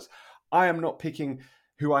explanation was, I am not picking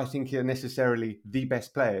who I think are necessarily the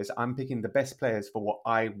best players. I'm picking the best players for what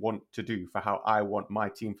I want to do, for how I want my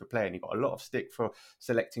team to play. And he got a lot of stick for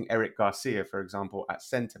selecting Eric Garcia, for example, at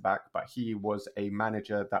centre-back, but he was a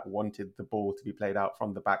manager that wanted the ball to be played out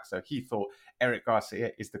from the back. So he thought Eric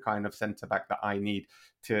Garcia is the kind of centre-back that I need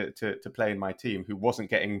to play in my team, who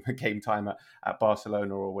wasn't getting game time at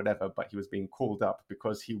Barcelona or whatever, but he was being called up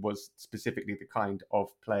because he was specifically the kind of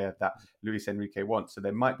player that Luis Enrique wants. So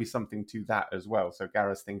there might be something to that as well. So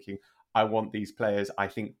Gareth thinking, I want these players. I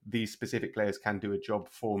think these specific players can do a job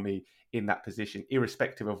for me in that position,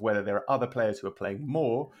 irrespective of whether there are other players who are playing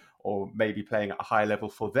more or maybe playing at a high level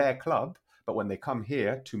for their club. But when they come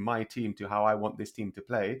here to my team, to how I want this team to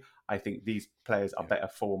play, I think these players are better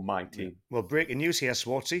for my team. Well, breaking news here,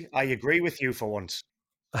 Swarty. I agree with you for once.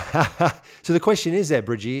 So the question is there,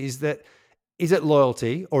 Bridgie, is it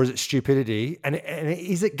loyalty or is it stupidity? And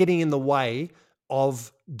is it getting in the way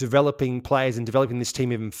of developing players and developing this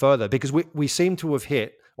team even further? Because we seem to have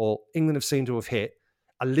hit, or England have seemed to have hit,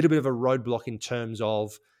 a little bit of a roadblock in terms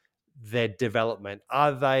of their development.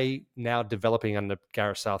 Are they now developing under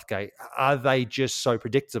Gareth Southgate? Are they just so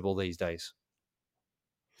predictable these days?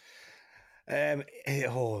 Is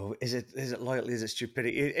it loyalty? Is it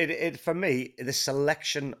stupidity? It for me, the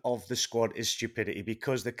selection of the squad is stupidity,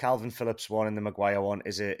 because the Calvin Phillips one and the Maguire one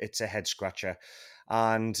it's a head scratcher.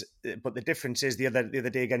 But the difference is the other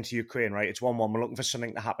day against Ukraine, right? It's 1-1. We're looking for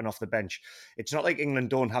something to happen off the bench. It's not like England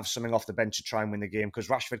don't have something off the bench to try and win the game, because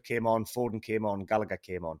Rashford came on, Foden came on, Gallagher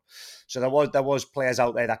came on. So there was players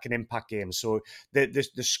out there that can impact games. So the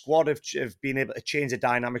squad of being able to change the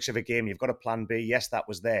dynamics of a game. You've got a plan B. Yes, that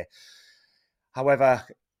was there. However,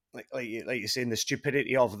 like you're saying, the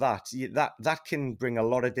stupidity of that can bring a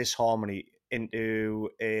lot of disharmony into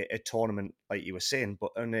a tournament, like you were saying.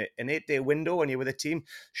 But in an 8-day window, when you're with a team,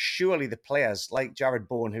 surely the players like Jared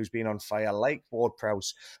Bowen, who's been on fire, like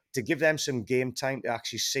Ward-Prowse, to give them some game time to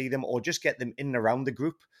actually see them, or just get them in and around the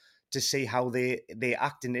group to see how they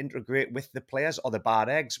act and integrate with the players. Or the bad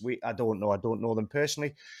eggs? I don't know. I don't know them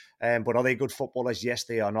personally. But are they good footballers? Yes,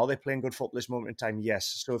 they are. And are they playing good football at this moment in time?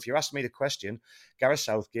 Yes. So if you're asking me the question, Gareth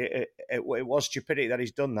Southgate, it was stupidity that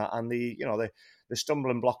he's done that. And the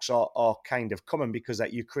stumbling blocks are kind of coming, because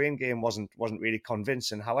that Ukraine game wasn't really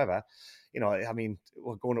convincing. However, I mean,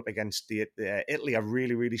 we're going up against Italy are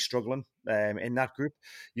really, really struggling in that group.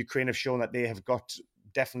 Ukraine have shown that they have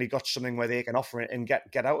definitely got something where they can offer it and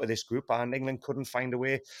get out of this group, and England couldn't find a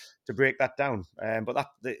way to break that down. But that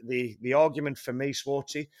the argument for me,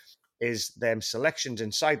 Swarty, is them selections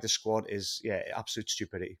inside the squad is absolute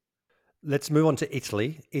stupidity. Let's move on to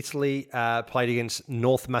Italy. Italy played against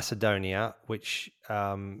North Macedonia, which,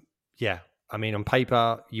 I mean, on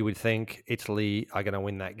paper, you would think Italy are going to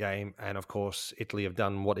win that game. And of course, Italy have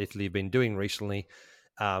done what Italy have been doing recently,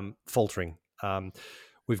 faltering.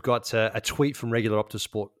 We've got a tweet from regular Optus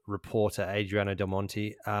Sport reporter Adriano Del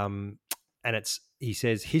Monte, and he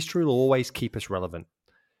says, "History will always keep us relevant,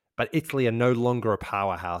 but Italy are no longer a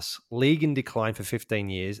powerhouse. League in decline for 15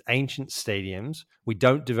 years, ancient stadiums, we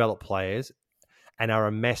don't develop players, and are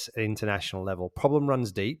a mess at international level. Problem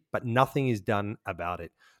runs deep, but nothing is done about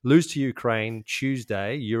it. Lose to Ukraine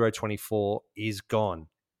Tuesday, Euro 24 is gone."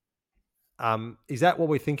 Is that what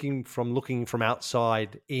we're thinking from looking from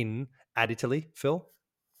outside in at Italy, Phil?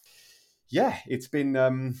 Yeah, it's been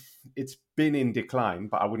in decline,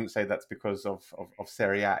 but I wouldn't say that's because of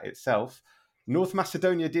Serie A itself. North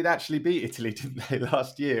Macedonia did actually beat Italy, didn't they,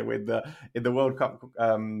 last year in the World Cup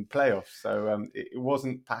playoffs? So it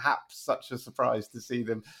wasn't perhaps such a surprise to see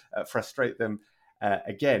them frustrate them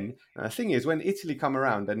again. And the thing is, when Italy come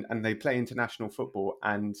around and they play international football,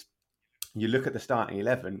 and you look at the starting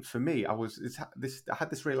 11, for me, I had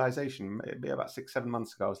this realization maybe about 6-7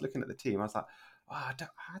 months ago. I was looking at the team. I was like, I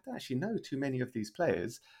don't actually know too many of these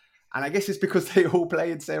players. And I guess it's because they all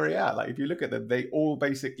play in Serie A. Like, if you look at them, they all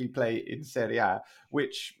basically play in Serie A,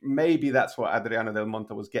 which maybe that's what Adriano Del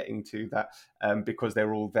Monte was getting to, that because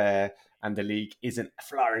they're all there and the league isn't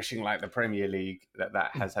flourishing like the Premier League,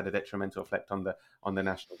 that has had a detrimental effect on the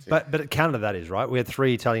national team. But counter to that is, right, we had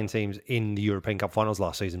 3 Italian teams in the European Cup finals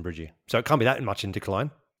last season, Bridgie. So it can't be that much in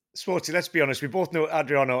decline. Sporty, let's be honest. We both know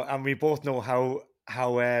Adriano, and we both know how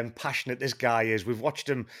passionate this guy is. We've watched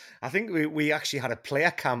him. I think we actually had a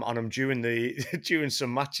player cam on him during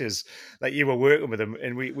some matches that you were working with him,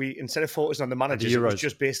 and we instead of focusing on the managers, it was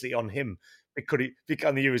just basically on him. On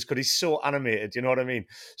the Euros, because he's so animated, you know what I mean?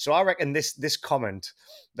 So I reckon this comment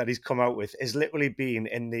that he's come out with is literally been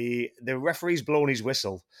in the referee's blown his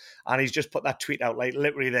whistle, and he's just put that tweet out, like,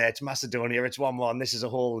 literally there, it's Macedonia, it's 1-1, this is a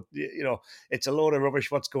whole, it's a load of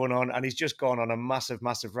rubbish, what's going on? And he's just gone on a massive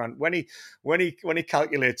rant. When he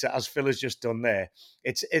calculates it, as Phil has just done there,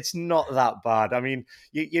 it's not that bad. I mean,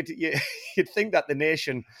 you'd think that the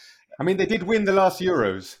nation... I mean, they did win the last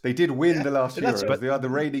Euros. But they are the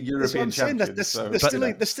reigning European champions.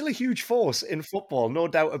 They're still a huge force in football, no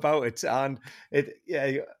doubt about it. And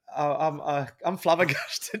I'm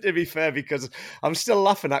flabbergasted, to be fair, because I'm still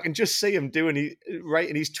laughing. I can just see him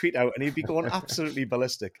writing his tweet out, and he'd be going absolutely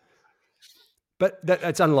ballistic. But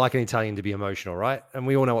that's unlike an Italian to be emotional, right? And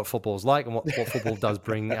we all know what football's like and what football does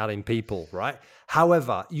bring out in people, right?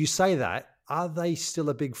 However, you say that, are they still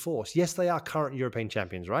a big force? Yes, they are current European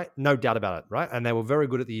champions, right? No doubt about it, right? And they were very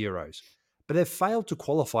good at the Euros. But they've failed to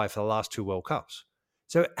qualify for the last 2 World Cups.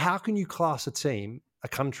 So how can you class a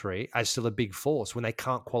country, as still a big force when they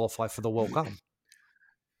can't qualify for the World Cup?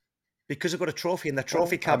 Because they've got a trophy in their Well,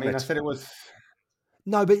 trophy I mean, I cabinet. said it was.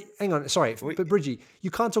 No, but hang on, sorry, We- but Bridgie,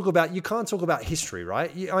 you can't talk about history,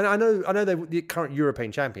 right? I know they're the current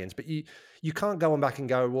European champions, but you can't go on back and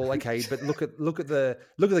go, well, okay, but look at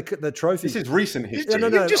the trophy. This is recent history. No,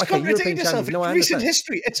 You've just okay, European contradicted yourself. champions. No, I It's recent understand.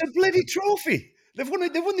 history. It's a bloody trophy. They've won the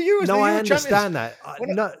Euros. No, They're I Euro understand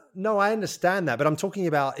champions. that. No, I understand that. But I'm talking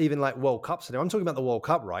about even like World Cups. I'm talking about the World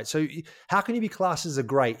Cup, right? So how can you be classed as a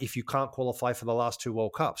great if you can't qualify for the last two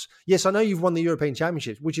World Cups? Yes, I know you've won the European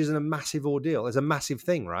Championships, which is a massive ordeal. It's a massive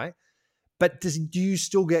thing, right? But do you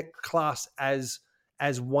still get classed as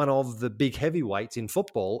one of the big heavyweights in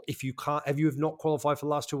football if you have not qualified for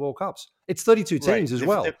the last two World Cups? It's 32 teams as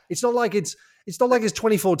well. It's not like it's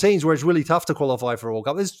 24 teams where it's really tough to qualify for a World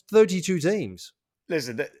Cup. There's 32 teams.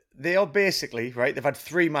 Listen, they are basically, right, they've had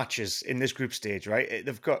 3 matches in this group stage, right?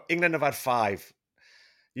 England have had 5.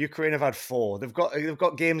 Ukraine have had 4. They've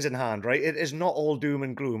got games in hand, right? It is not all doom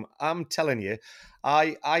and gloom. I'm telling you,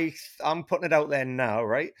 I'm putting it out there now,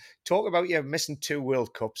 right? Talk about you missing 2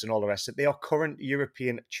 World Cups and all the rest of it. They are current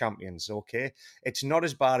European champions, okay? It's not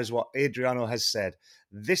as bad as what Adriano has said.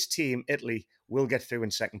 This team, Italy, will get through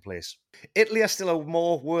in second place. Italy are still a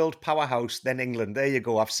more world powerhouse than England. There you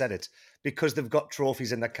go, I've said it. Because they've got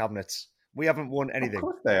trophies in their cabinets. We haven't won anything. Of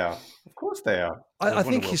course they are. Of course they are. I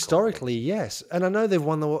think historically, yes, and I know they've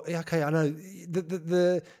won the. Okay, I know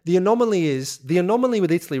the anomaly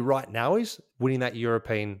with Italy right now is winning that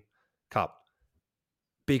European Cup,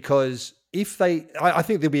 because I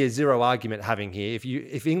think there'll be a zero argument having here.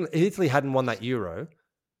 If Italy hadn't won that Euro,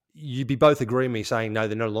 you'd be both agreeing with me saying no,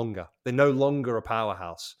 they're no longer a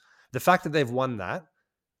powerhouse. The fact that they've won that,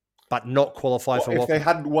 but not qualify for if they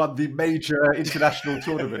hadn't won the major international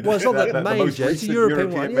tournament. Well, it's not the major; most it's a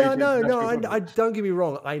European one. Yeah, no. I don't get me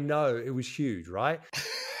wrong. I know it was huge, right?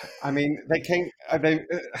 I mean,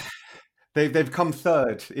 they've come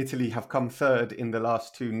third. Italy have come third in the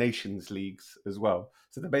last 2 Nations Leagues as well.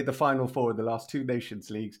 So they made the Final Four in the last 2 Nations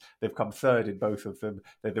Leagues. They've come third in both of them.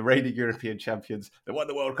 They're the reigning European champions. They won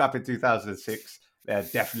the World Cup in 2006. They're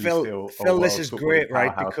definitely Phil, this is great,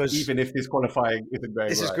 right? Because even if this qualifying isn't going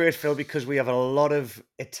This is great, Phil, because we have a lot of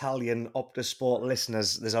Italian Opta Sport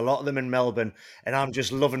listeners. There's a lot of them in Melbourne, and I'm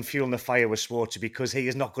just loving fueling the fire with Swartzy because he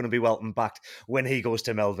is not going to be welcome back when he goes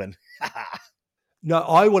to Melbourne. No,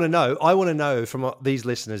 I want to know from these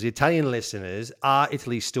listeners, the Italian listeners, are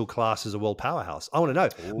Italy still classed as a world powerhouse? I want to know.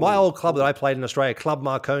 Ooh, my old club that I played in Australia, Club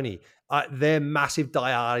Marconi, they're massive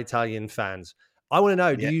diehard Italian fans. I want to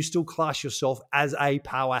know, do you still class yourself as a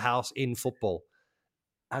powerhouse in football?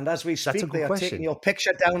 And as we speak, they are taking your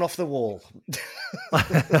picture down off the wall.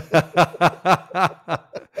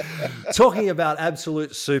 Talking about absolute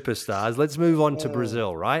superstars, let's move on to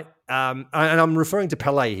Brazil, right? And I'm referring to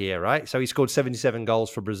Pele here, right? So he scored 77 goals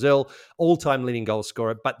for Brazil, all-time leading goal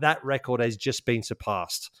scorer, but that record has just been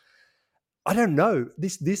surpassed. I don't know.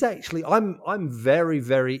 This actually, I'm very,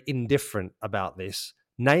 very indifferent about this.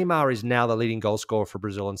 Neymar is now the leading goal scorer for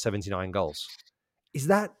Brazil on 79 goals. Is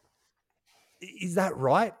that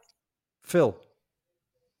right, Phil?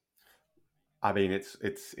 I mean,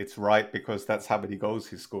 it's right because that's how many goals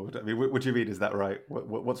he scored. I mean, what do you mean? Is that right?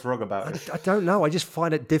 What's wrong about it? I don't know. I just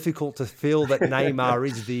find it difficult to feel that Neymar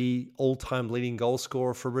is the all-time leading goal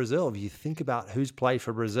scorer for Brazil. If you think about who's played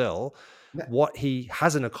for Brazil, what he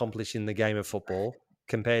hasn't accomplished in the game of football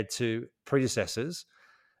compared to predecessors,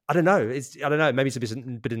 I don't know. Maybe it's a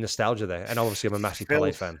bit of nostalgia there. And obviously, I'm a massive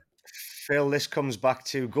Pele fan. Phil, this comes back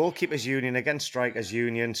to goalkeepers union against strikers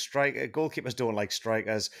union. Goalkeepers don't like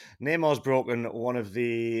strikers. Neymar's broken one of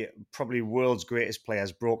the probably world's greatest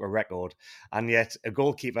players, broke a record, and yet a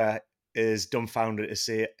goalkeeper is dumbfounded to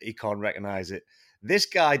say he can't recognise it. This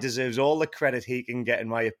guy deserves all the credit he can get, in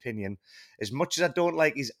my opinion. As much as I don't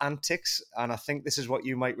like his antics, and I think this is what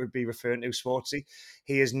you might be referring to, Swartzy,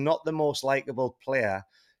 he is not the most likeable player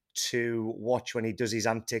to watch when he does his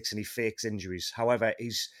antics and he fakes injuries. However,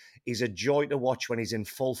 he's a joy to watch when he's in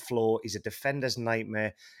full flow. He's a defender's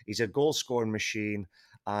nightmare. He's a goal-scoring machine.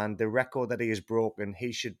 And the record that he has broken,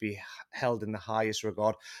 he should be held in the highest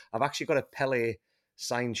regard. I've actually got a Pele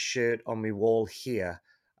signed shirt on my wall here.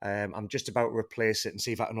 I'm just about to replace it and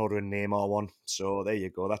see if I can order a Neymar one. So there you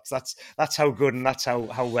go. That's how good and that's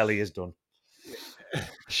how well he has done.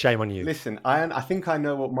 Shame on you. Listen, I think I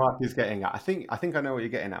know what Mark is getting at. I think I know what you're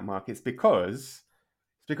getting at, Mark. It's because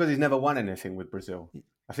he's never won anything with Brazil.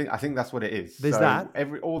 I think that's what it is. There's that.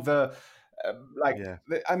 All the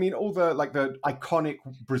iconic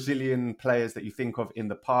Brazilian players that you think of in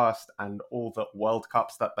the past and all the World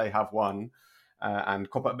Cups that they have won. and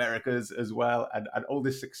Copa Americas as well, and all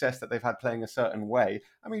this success that they've had playing a certain way.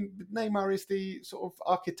 I mean, Neymar is the sort of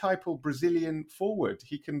archetypal Brazilian forward.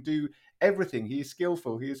 He can do everything. He is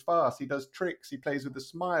skillful. He is fast. He does tricks. He plays with a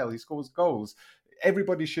smile. He scores goals.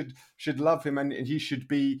 Everybody should love him, and he should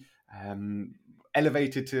be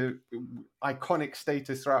elevated to iconic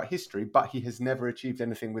status throughout history. But he has never achieved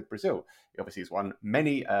anything with Brazil. He obviously has won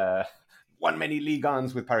many Ligue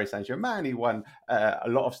 1s with Paris Saint-Germain. He won a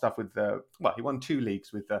lot of stuff with he won 2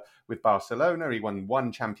 leagues with Barcelona. He won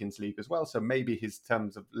 1 Champions League as well. So maybe his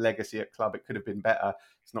terms of legacy at club, it could have been better.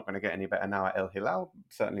 It's not going to get any better now at El Hilal,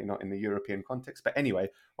 certainly not in the European context. But anyway,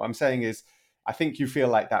 what I'm saying is, I think you feel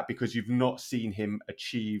like that because you've not seen him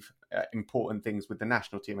achieve important things with the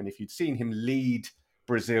national team. And if you'd seen him lead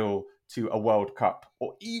Brazil to a World Cup,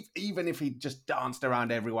 or even if he just danced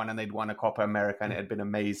around everyone and they'd won a Copa America and it had been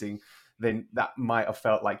amazing, then that might have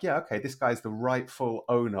felt like, yeah, okay, this guy's the rightful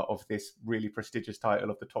owner of this really prestigious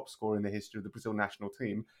title of the top scorer in the history of the Brazil national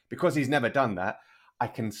team. Because he's never done that, I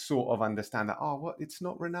can sort of understand that, it's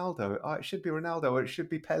not Ronaldo. It should be Ronaldo, or it should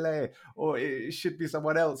be Pele, or it should be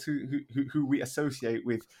someone else who we associate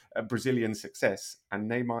with Brazilian success. And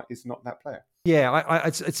Neymar is not that player. Yeah,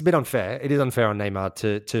 it's a bit unfair. It is unfair on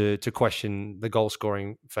Neymar to question the goal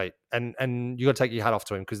scoring fate, and you got to take your hat off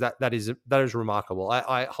to him because that is remarkable.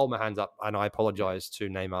 I hold my hands up and I apologize to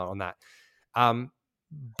Neymar on that.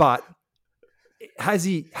 But has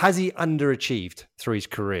he underachieved through his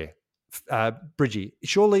career? Bridgie,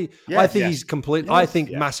 surely. Yes, I think yes. he's complete. Yes, I think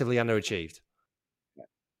yes. massively underachieved.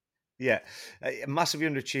 Yeah, massively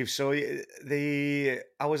underachieved. So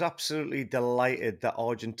I was absolutely delighted that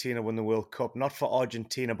Argentina won the World Cup, not for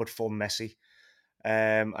Argentina but for Messi.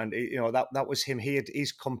 And that was him.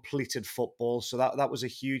 He's completed football, so that was a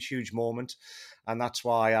huge moment, and that's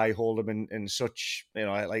why I hold him in such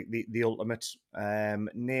like the ultimate.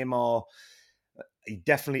 Neymar, he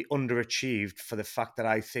definitely underachieved for the fact that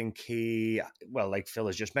I think like Phil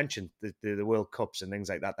has just mentioned, the World Cups and things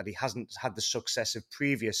like that he hasn't had the success of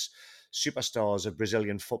previous superstars of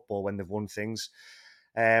Brazilian football when they've won things.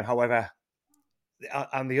 However,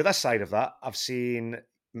 on the other side of that, I've seen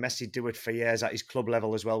Messi do it for years at his club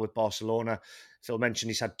level as well with Barcelona. Phil mentioned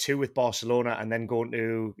he's had 2 with Barcelona, and then going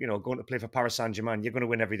to play for Paris Saint-Germain. You're going to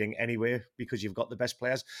win everything anyway because you've got the best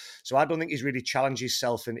players. So I don't think he's really challenged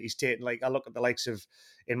himself, and he's taken, I look at the likes of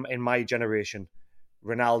in my generation,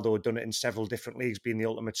 Ronaldo had done it in several different leagues, being the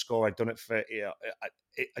ultimate scorer. I'd done it for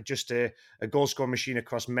just a goal scoring machine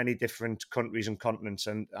across many different countries and continents,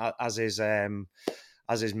 and as is Messi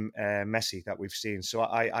that we've seen. So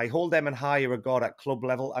I hold them in higher regard at club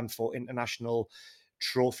level and for international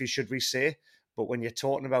trophies, should we say. But when you're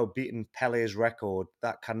talking about beating Pele's record,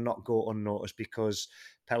 that cannot go unnoticed because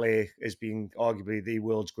Pele is being arguably the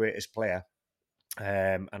world's greatest player.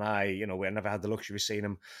 And we never had the luxury of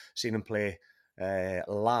seeing him play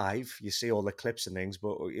live. You see all the clips and things,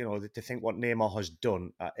 but to think what Neymar has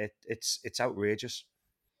done, it's outrageous.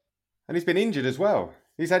 And he's been injured as well.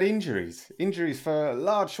 He's had injuries for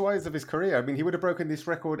large swathes of his career. I mean, he would have broken this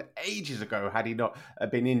record ages ago had he not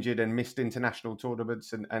been injured and missed international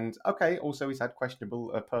tournaments. And okay, also he's had questionable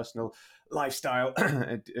personal lifestyle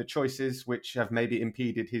choices, which have maybe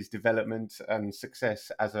impeded his development and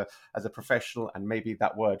success as a professional. And maybe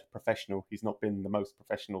that word professional, he's not been the most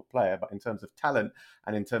professional player, but in terms of talent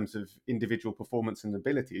and in terms of individual performance and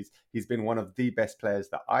abilities, he's been one of the best players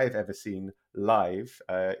that I've ever seen live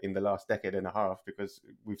in the last decade and a half, because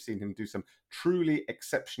we've seen him do some truly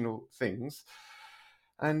exceptional things.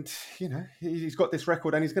 And, he's got this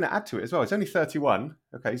record and he's going to add to it as well. He's only 31.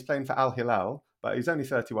 Okay, he's playing for Al Hilal, but he's only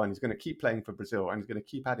 31. He's going to keep playing for Brazil and he's going to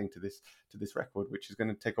keep adding to this record, which is going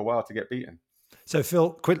to take a while to get beaten. So,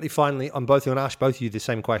 Phil, quickly, finally, I'm going to ask both of you the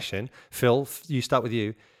same question. Phil, you start with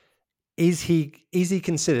you. Is he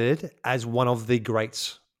considered as one of the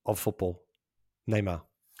greats of football, Neymar?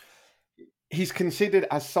 He's considered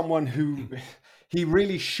as someone who he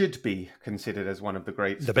really should be considered as one of the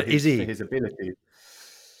greats But is he? For his ability.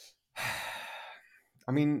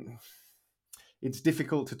 I mean, it's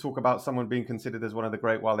difficult to talk about someone being considered as one of the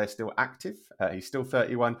great while they're still active. He's still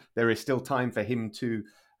 31. There is still time for him to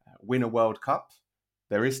win a World Cup.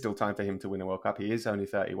 There is still time for him to win a World Cup. He is only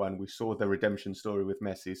 31. We saw the redemption story with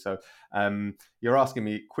Messi. So you're asking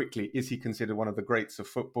me quickly, is he considered one of the greats of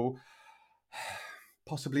football?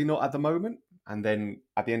 Possibly not at the moment. And then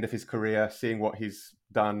at the end of his career, seeing what he's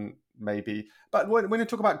done, maybe. But when you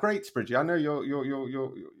talk about greats, Bridgie, I know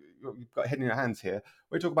you've got a head in your hands here.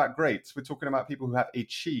 When we talk about greats, we're talking about people who have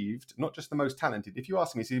achieved, not just the most talented. If you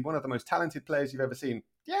ask me, is he one of the most talented players you've ever seen?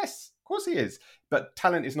 Yes, of course he is. But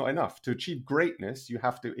talent is not enough. To achieve greatness, you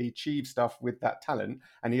have to achieve stuff with that talent.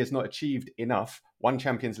 And he has not achieved enough. 1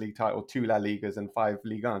 Champions League title, 2 La Ligas, and 5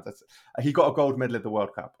 Ligue 1s. He got a gold medal at the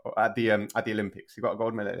World Cup, or at the Olympics. He got a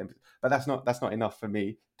gold medal at the Olympics. But that's not enough for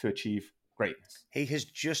me to achieve greatness. He has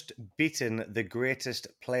just beaten the greatest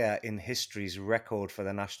player in history's record for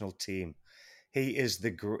the national team. He has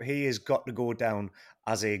got to go down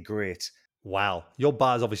as a great. Wow, your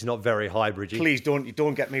bar is obviously not very high, Bridgie. Please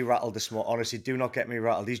don't get me rattled this morning. Honestly, do not get me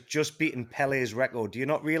rattled. He's just beaten Pele's record. Do you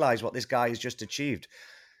not realise what this guy has just achieved?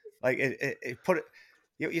 Like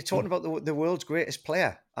you're talking about the world's greatest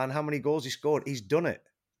player and how many goals he scored. He's done it.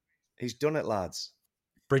 He's done it, lads.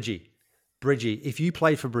 Bridgie, if you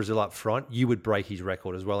played for Brazil up front, you would break his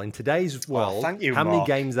record as well. In today's world, thank you, how Mark. many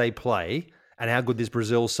games they play and how good this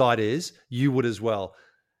Brazil side is, you would as well.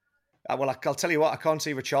 Well, I'll tell you what, I can't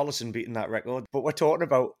see Richarlison beating that record, but we're talking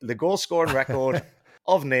about the goal-scoring record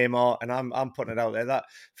of Neymar, and I'm putting it out there. That,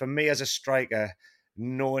 for me as a striker,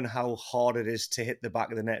 knowing how hard it is to hit the back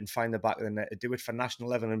of the net and find the back of the net, to do it for national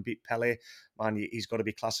level and beat Pele, man, he's got to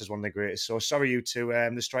be classed as one of the greatest. So sorry, you two,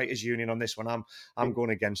 the Strikers Union on this one. I'm going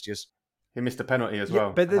against you. He missed a penalty as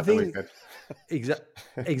well. But the thing,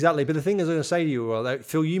 exactly. But the thing I was going to say to you,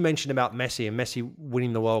 Phil, you mentioned about Messi and Messi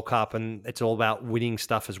winning the World Cup, and it's all about winning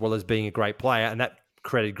stuff as well as being a great player, and that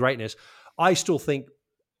created greatness. I still think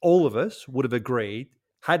all of us would have agreed,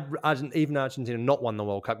 had even Argentina not won the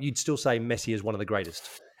World Cup, you'd still say Messi is one of the greatest.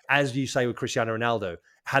 As you say with Cristiano Ronaldo,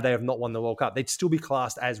 had they have not won the World Cup, they'd still be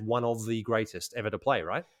classed as one of the greatest ever to play,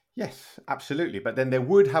 right? Yes, absolutely. But then there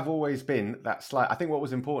would have always been that slight. I think what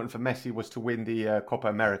was important for Messi was to win the Copa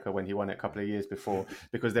America when he won it a couple of years before,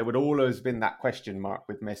 because there would always been that question mark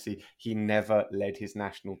with Messi. He never led his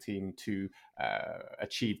national team to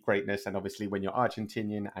achieve greatness. And obviously, when you're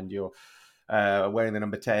Argentinian and you're wearing the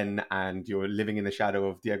number 10 and you're living in the shadow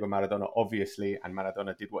of Diego Maradona, obviously, and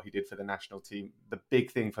Maradona did what he did for the national team. The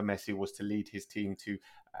big thing for Messi was to lead his team to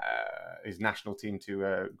his national team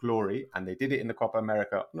to glory, and they did it in the Copa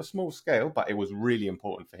America on a small scale, but it was really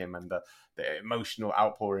important for him, and the emotional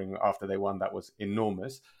outpouring after they won, that was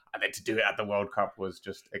enormous. And then to do it at the World Cup was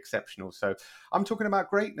just exceptional. So I'm talking about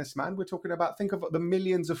greatness, man. We're talking about, think of the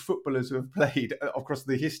millions of footballers who have played across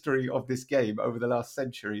the history of this game over the last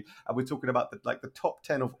century. And we're talking about the top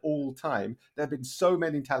 10 of all time. There have been so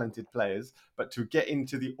many talented players, but to get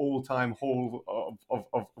into the all-time hall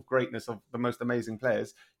of greatness of the most amazing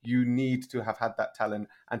players, you need to have had that talent.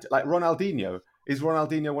 And like Ronaldinho, is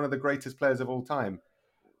Ronaldinho one of the greatest players of all time?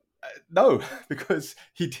 No, because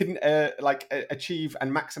he didn't achieve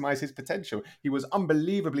and maximize his potential. He was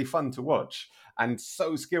unbelievably fun to watch and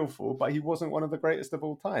so skillful, but he wasn't one of the greatest of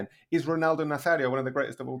all time. Is Ronaldo Nazario one of the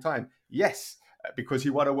greatest of all time? Yes, because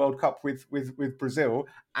he won a World Cup with Brazil,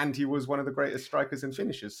 and he was one of the greatest strikers and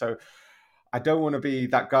finishers. So I don't want to be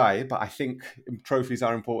that guy, but I think trophies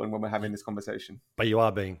are important when we're having this conversation. But you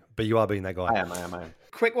are being that guy. I am.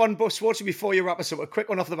 Quick one, Sporty, before you wrap us up, a quick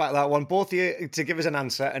one off the back of that one. Both of you to give us an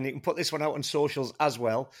answer, and you can put this one out on socials as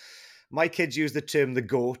well. My kids use the term the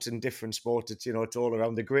GOAT in different sports. It's all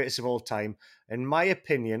around the greatest of all time. In my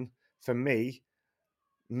opinion, for me,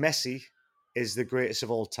 Messi is the greatest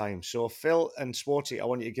of all time. So Phil and Sporty, I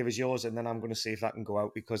want you to give us yours, and then I'm going to see if that can go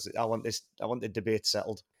out, because I want the debate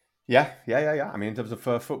settled. Yeah. I mean, in terms of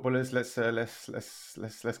footballers, let's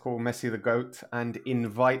call Messi the GOAT and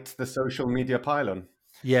invite the social media pylon.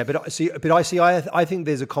 Yeah, but I think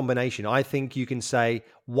there's a combination. I think you can say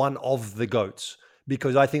one of the GOATs,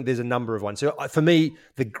 because I think there's a number of ones. So for me,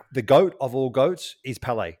 the GOAT of all GOATs is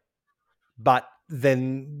Pele. But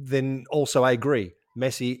then also I agree,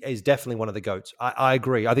 Messi is definitely one of the GOATs. I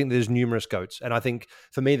agree. I think there's numerous GOATs. And I think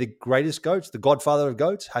for me, the greatest GOATs, the godfather of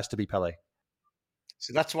GOATs, has to be Pele.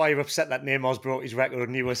 So that's why you're upset that Neymar's broke his record,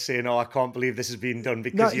 and you were saying, "Oh, I can't believe this has been done,"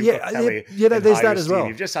 because you've got Pele. Yeah, there's that as well.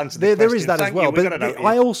 You've just answered the question. There is that as well. But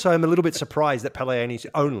I also am a little bit surprised that Pele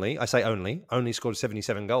only scored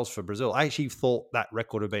 77 goals for Brazil. I actually thought that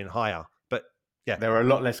record would have been higher. But yeah, there were a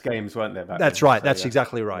lot less games, weren't there? That's right. That's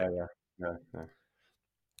exactly right. Yeah.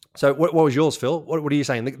 So what was yours, Phil? What are you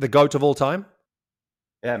saying? The GOAT of all time?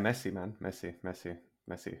 Yeah, Messi, man. Messi.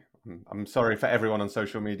 I'm sorry for everyone on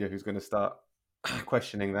social media who's going to start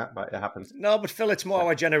questioning that, but it happens. No, but Phil, it's more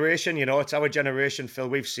our generation. It's our generation, Phil.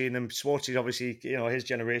 We've seen them. Swarty's obviously, his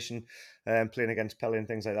generation playing against Pele and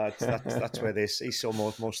things like that. That's where he saw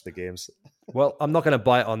most of the games. Well, I'm not going to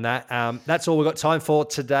bite on that. That's all we've got time for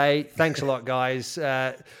today. Thanks a lot, guys.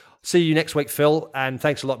 See you next week, Phil, and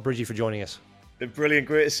thanks a lot, Bridgie, for joining us. Brilliant.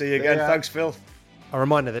 Great to see you again. Yeah. Thanks, Phil. A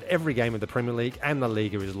reminder that every game of the Premier League and La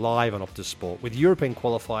Liga is live on Optus Sport, with European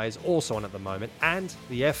qualifiers also on at the moment, and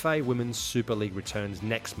the FA Women's Super League returns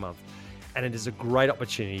next month. and it is a great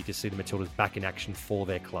opportunity to see the Matildas back in action for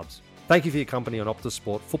their clubs. Thank you for your company on Optus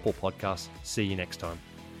Sport Football Podcast. See you next time.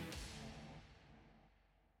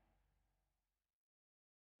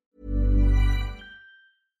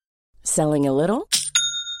 Selling a little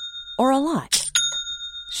or a lot?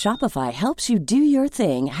 Shopify helps you do your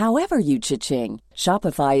thing however you cha-ching.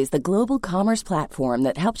 Shopify is the global commerce platform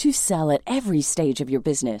that helps you sell at every stage of your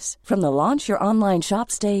business. From the launch your online shop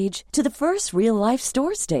stage to the first real-life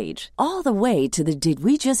store stage, all the way to the did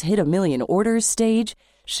we just hit a million orders stage.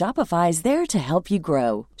 Shopify is there to help you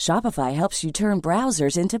grow. Shopify helps you turn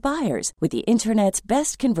browsers into buyers with the internet's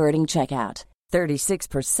best converting checkout.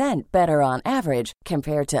 36% better on average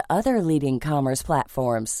compared to other leading commerce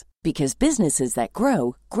platforms. Because businesses that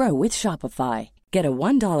grow, grow with Shopify. Get a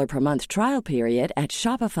 $1 per month trial period at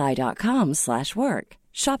shopify.com/work.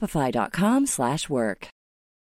 Shopify.com/work.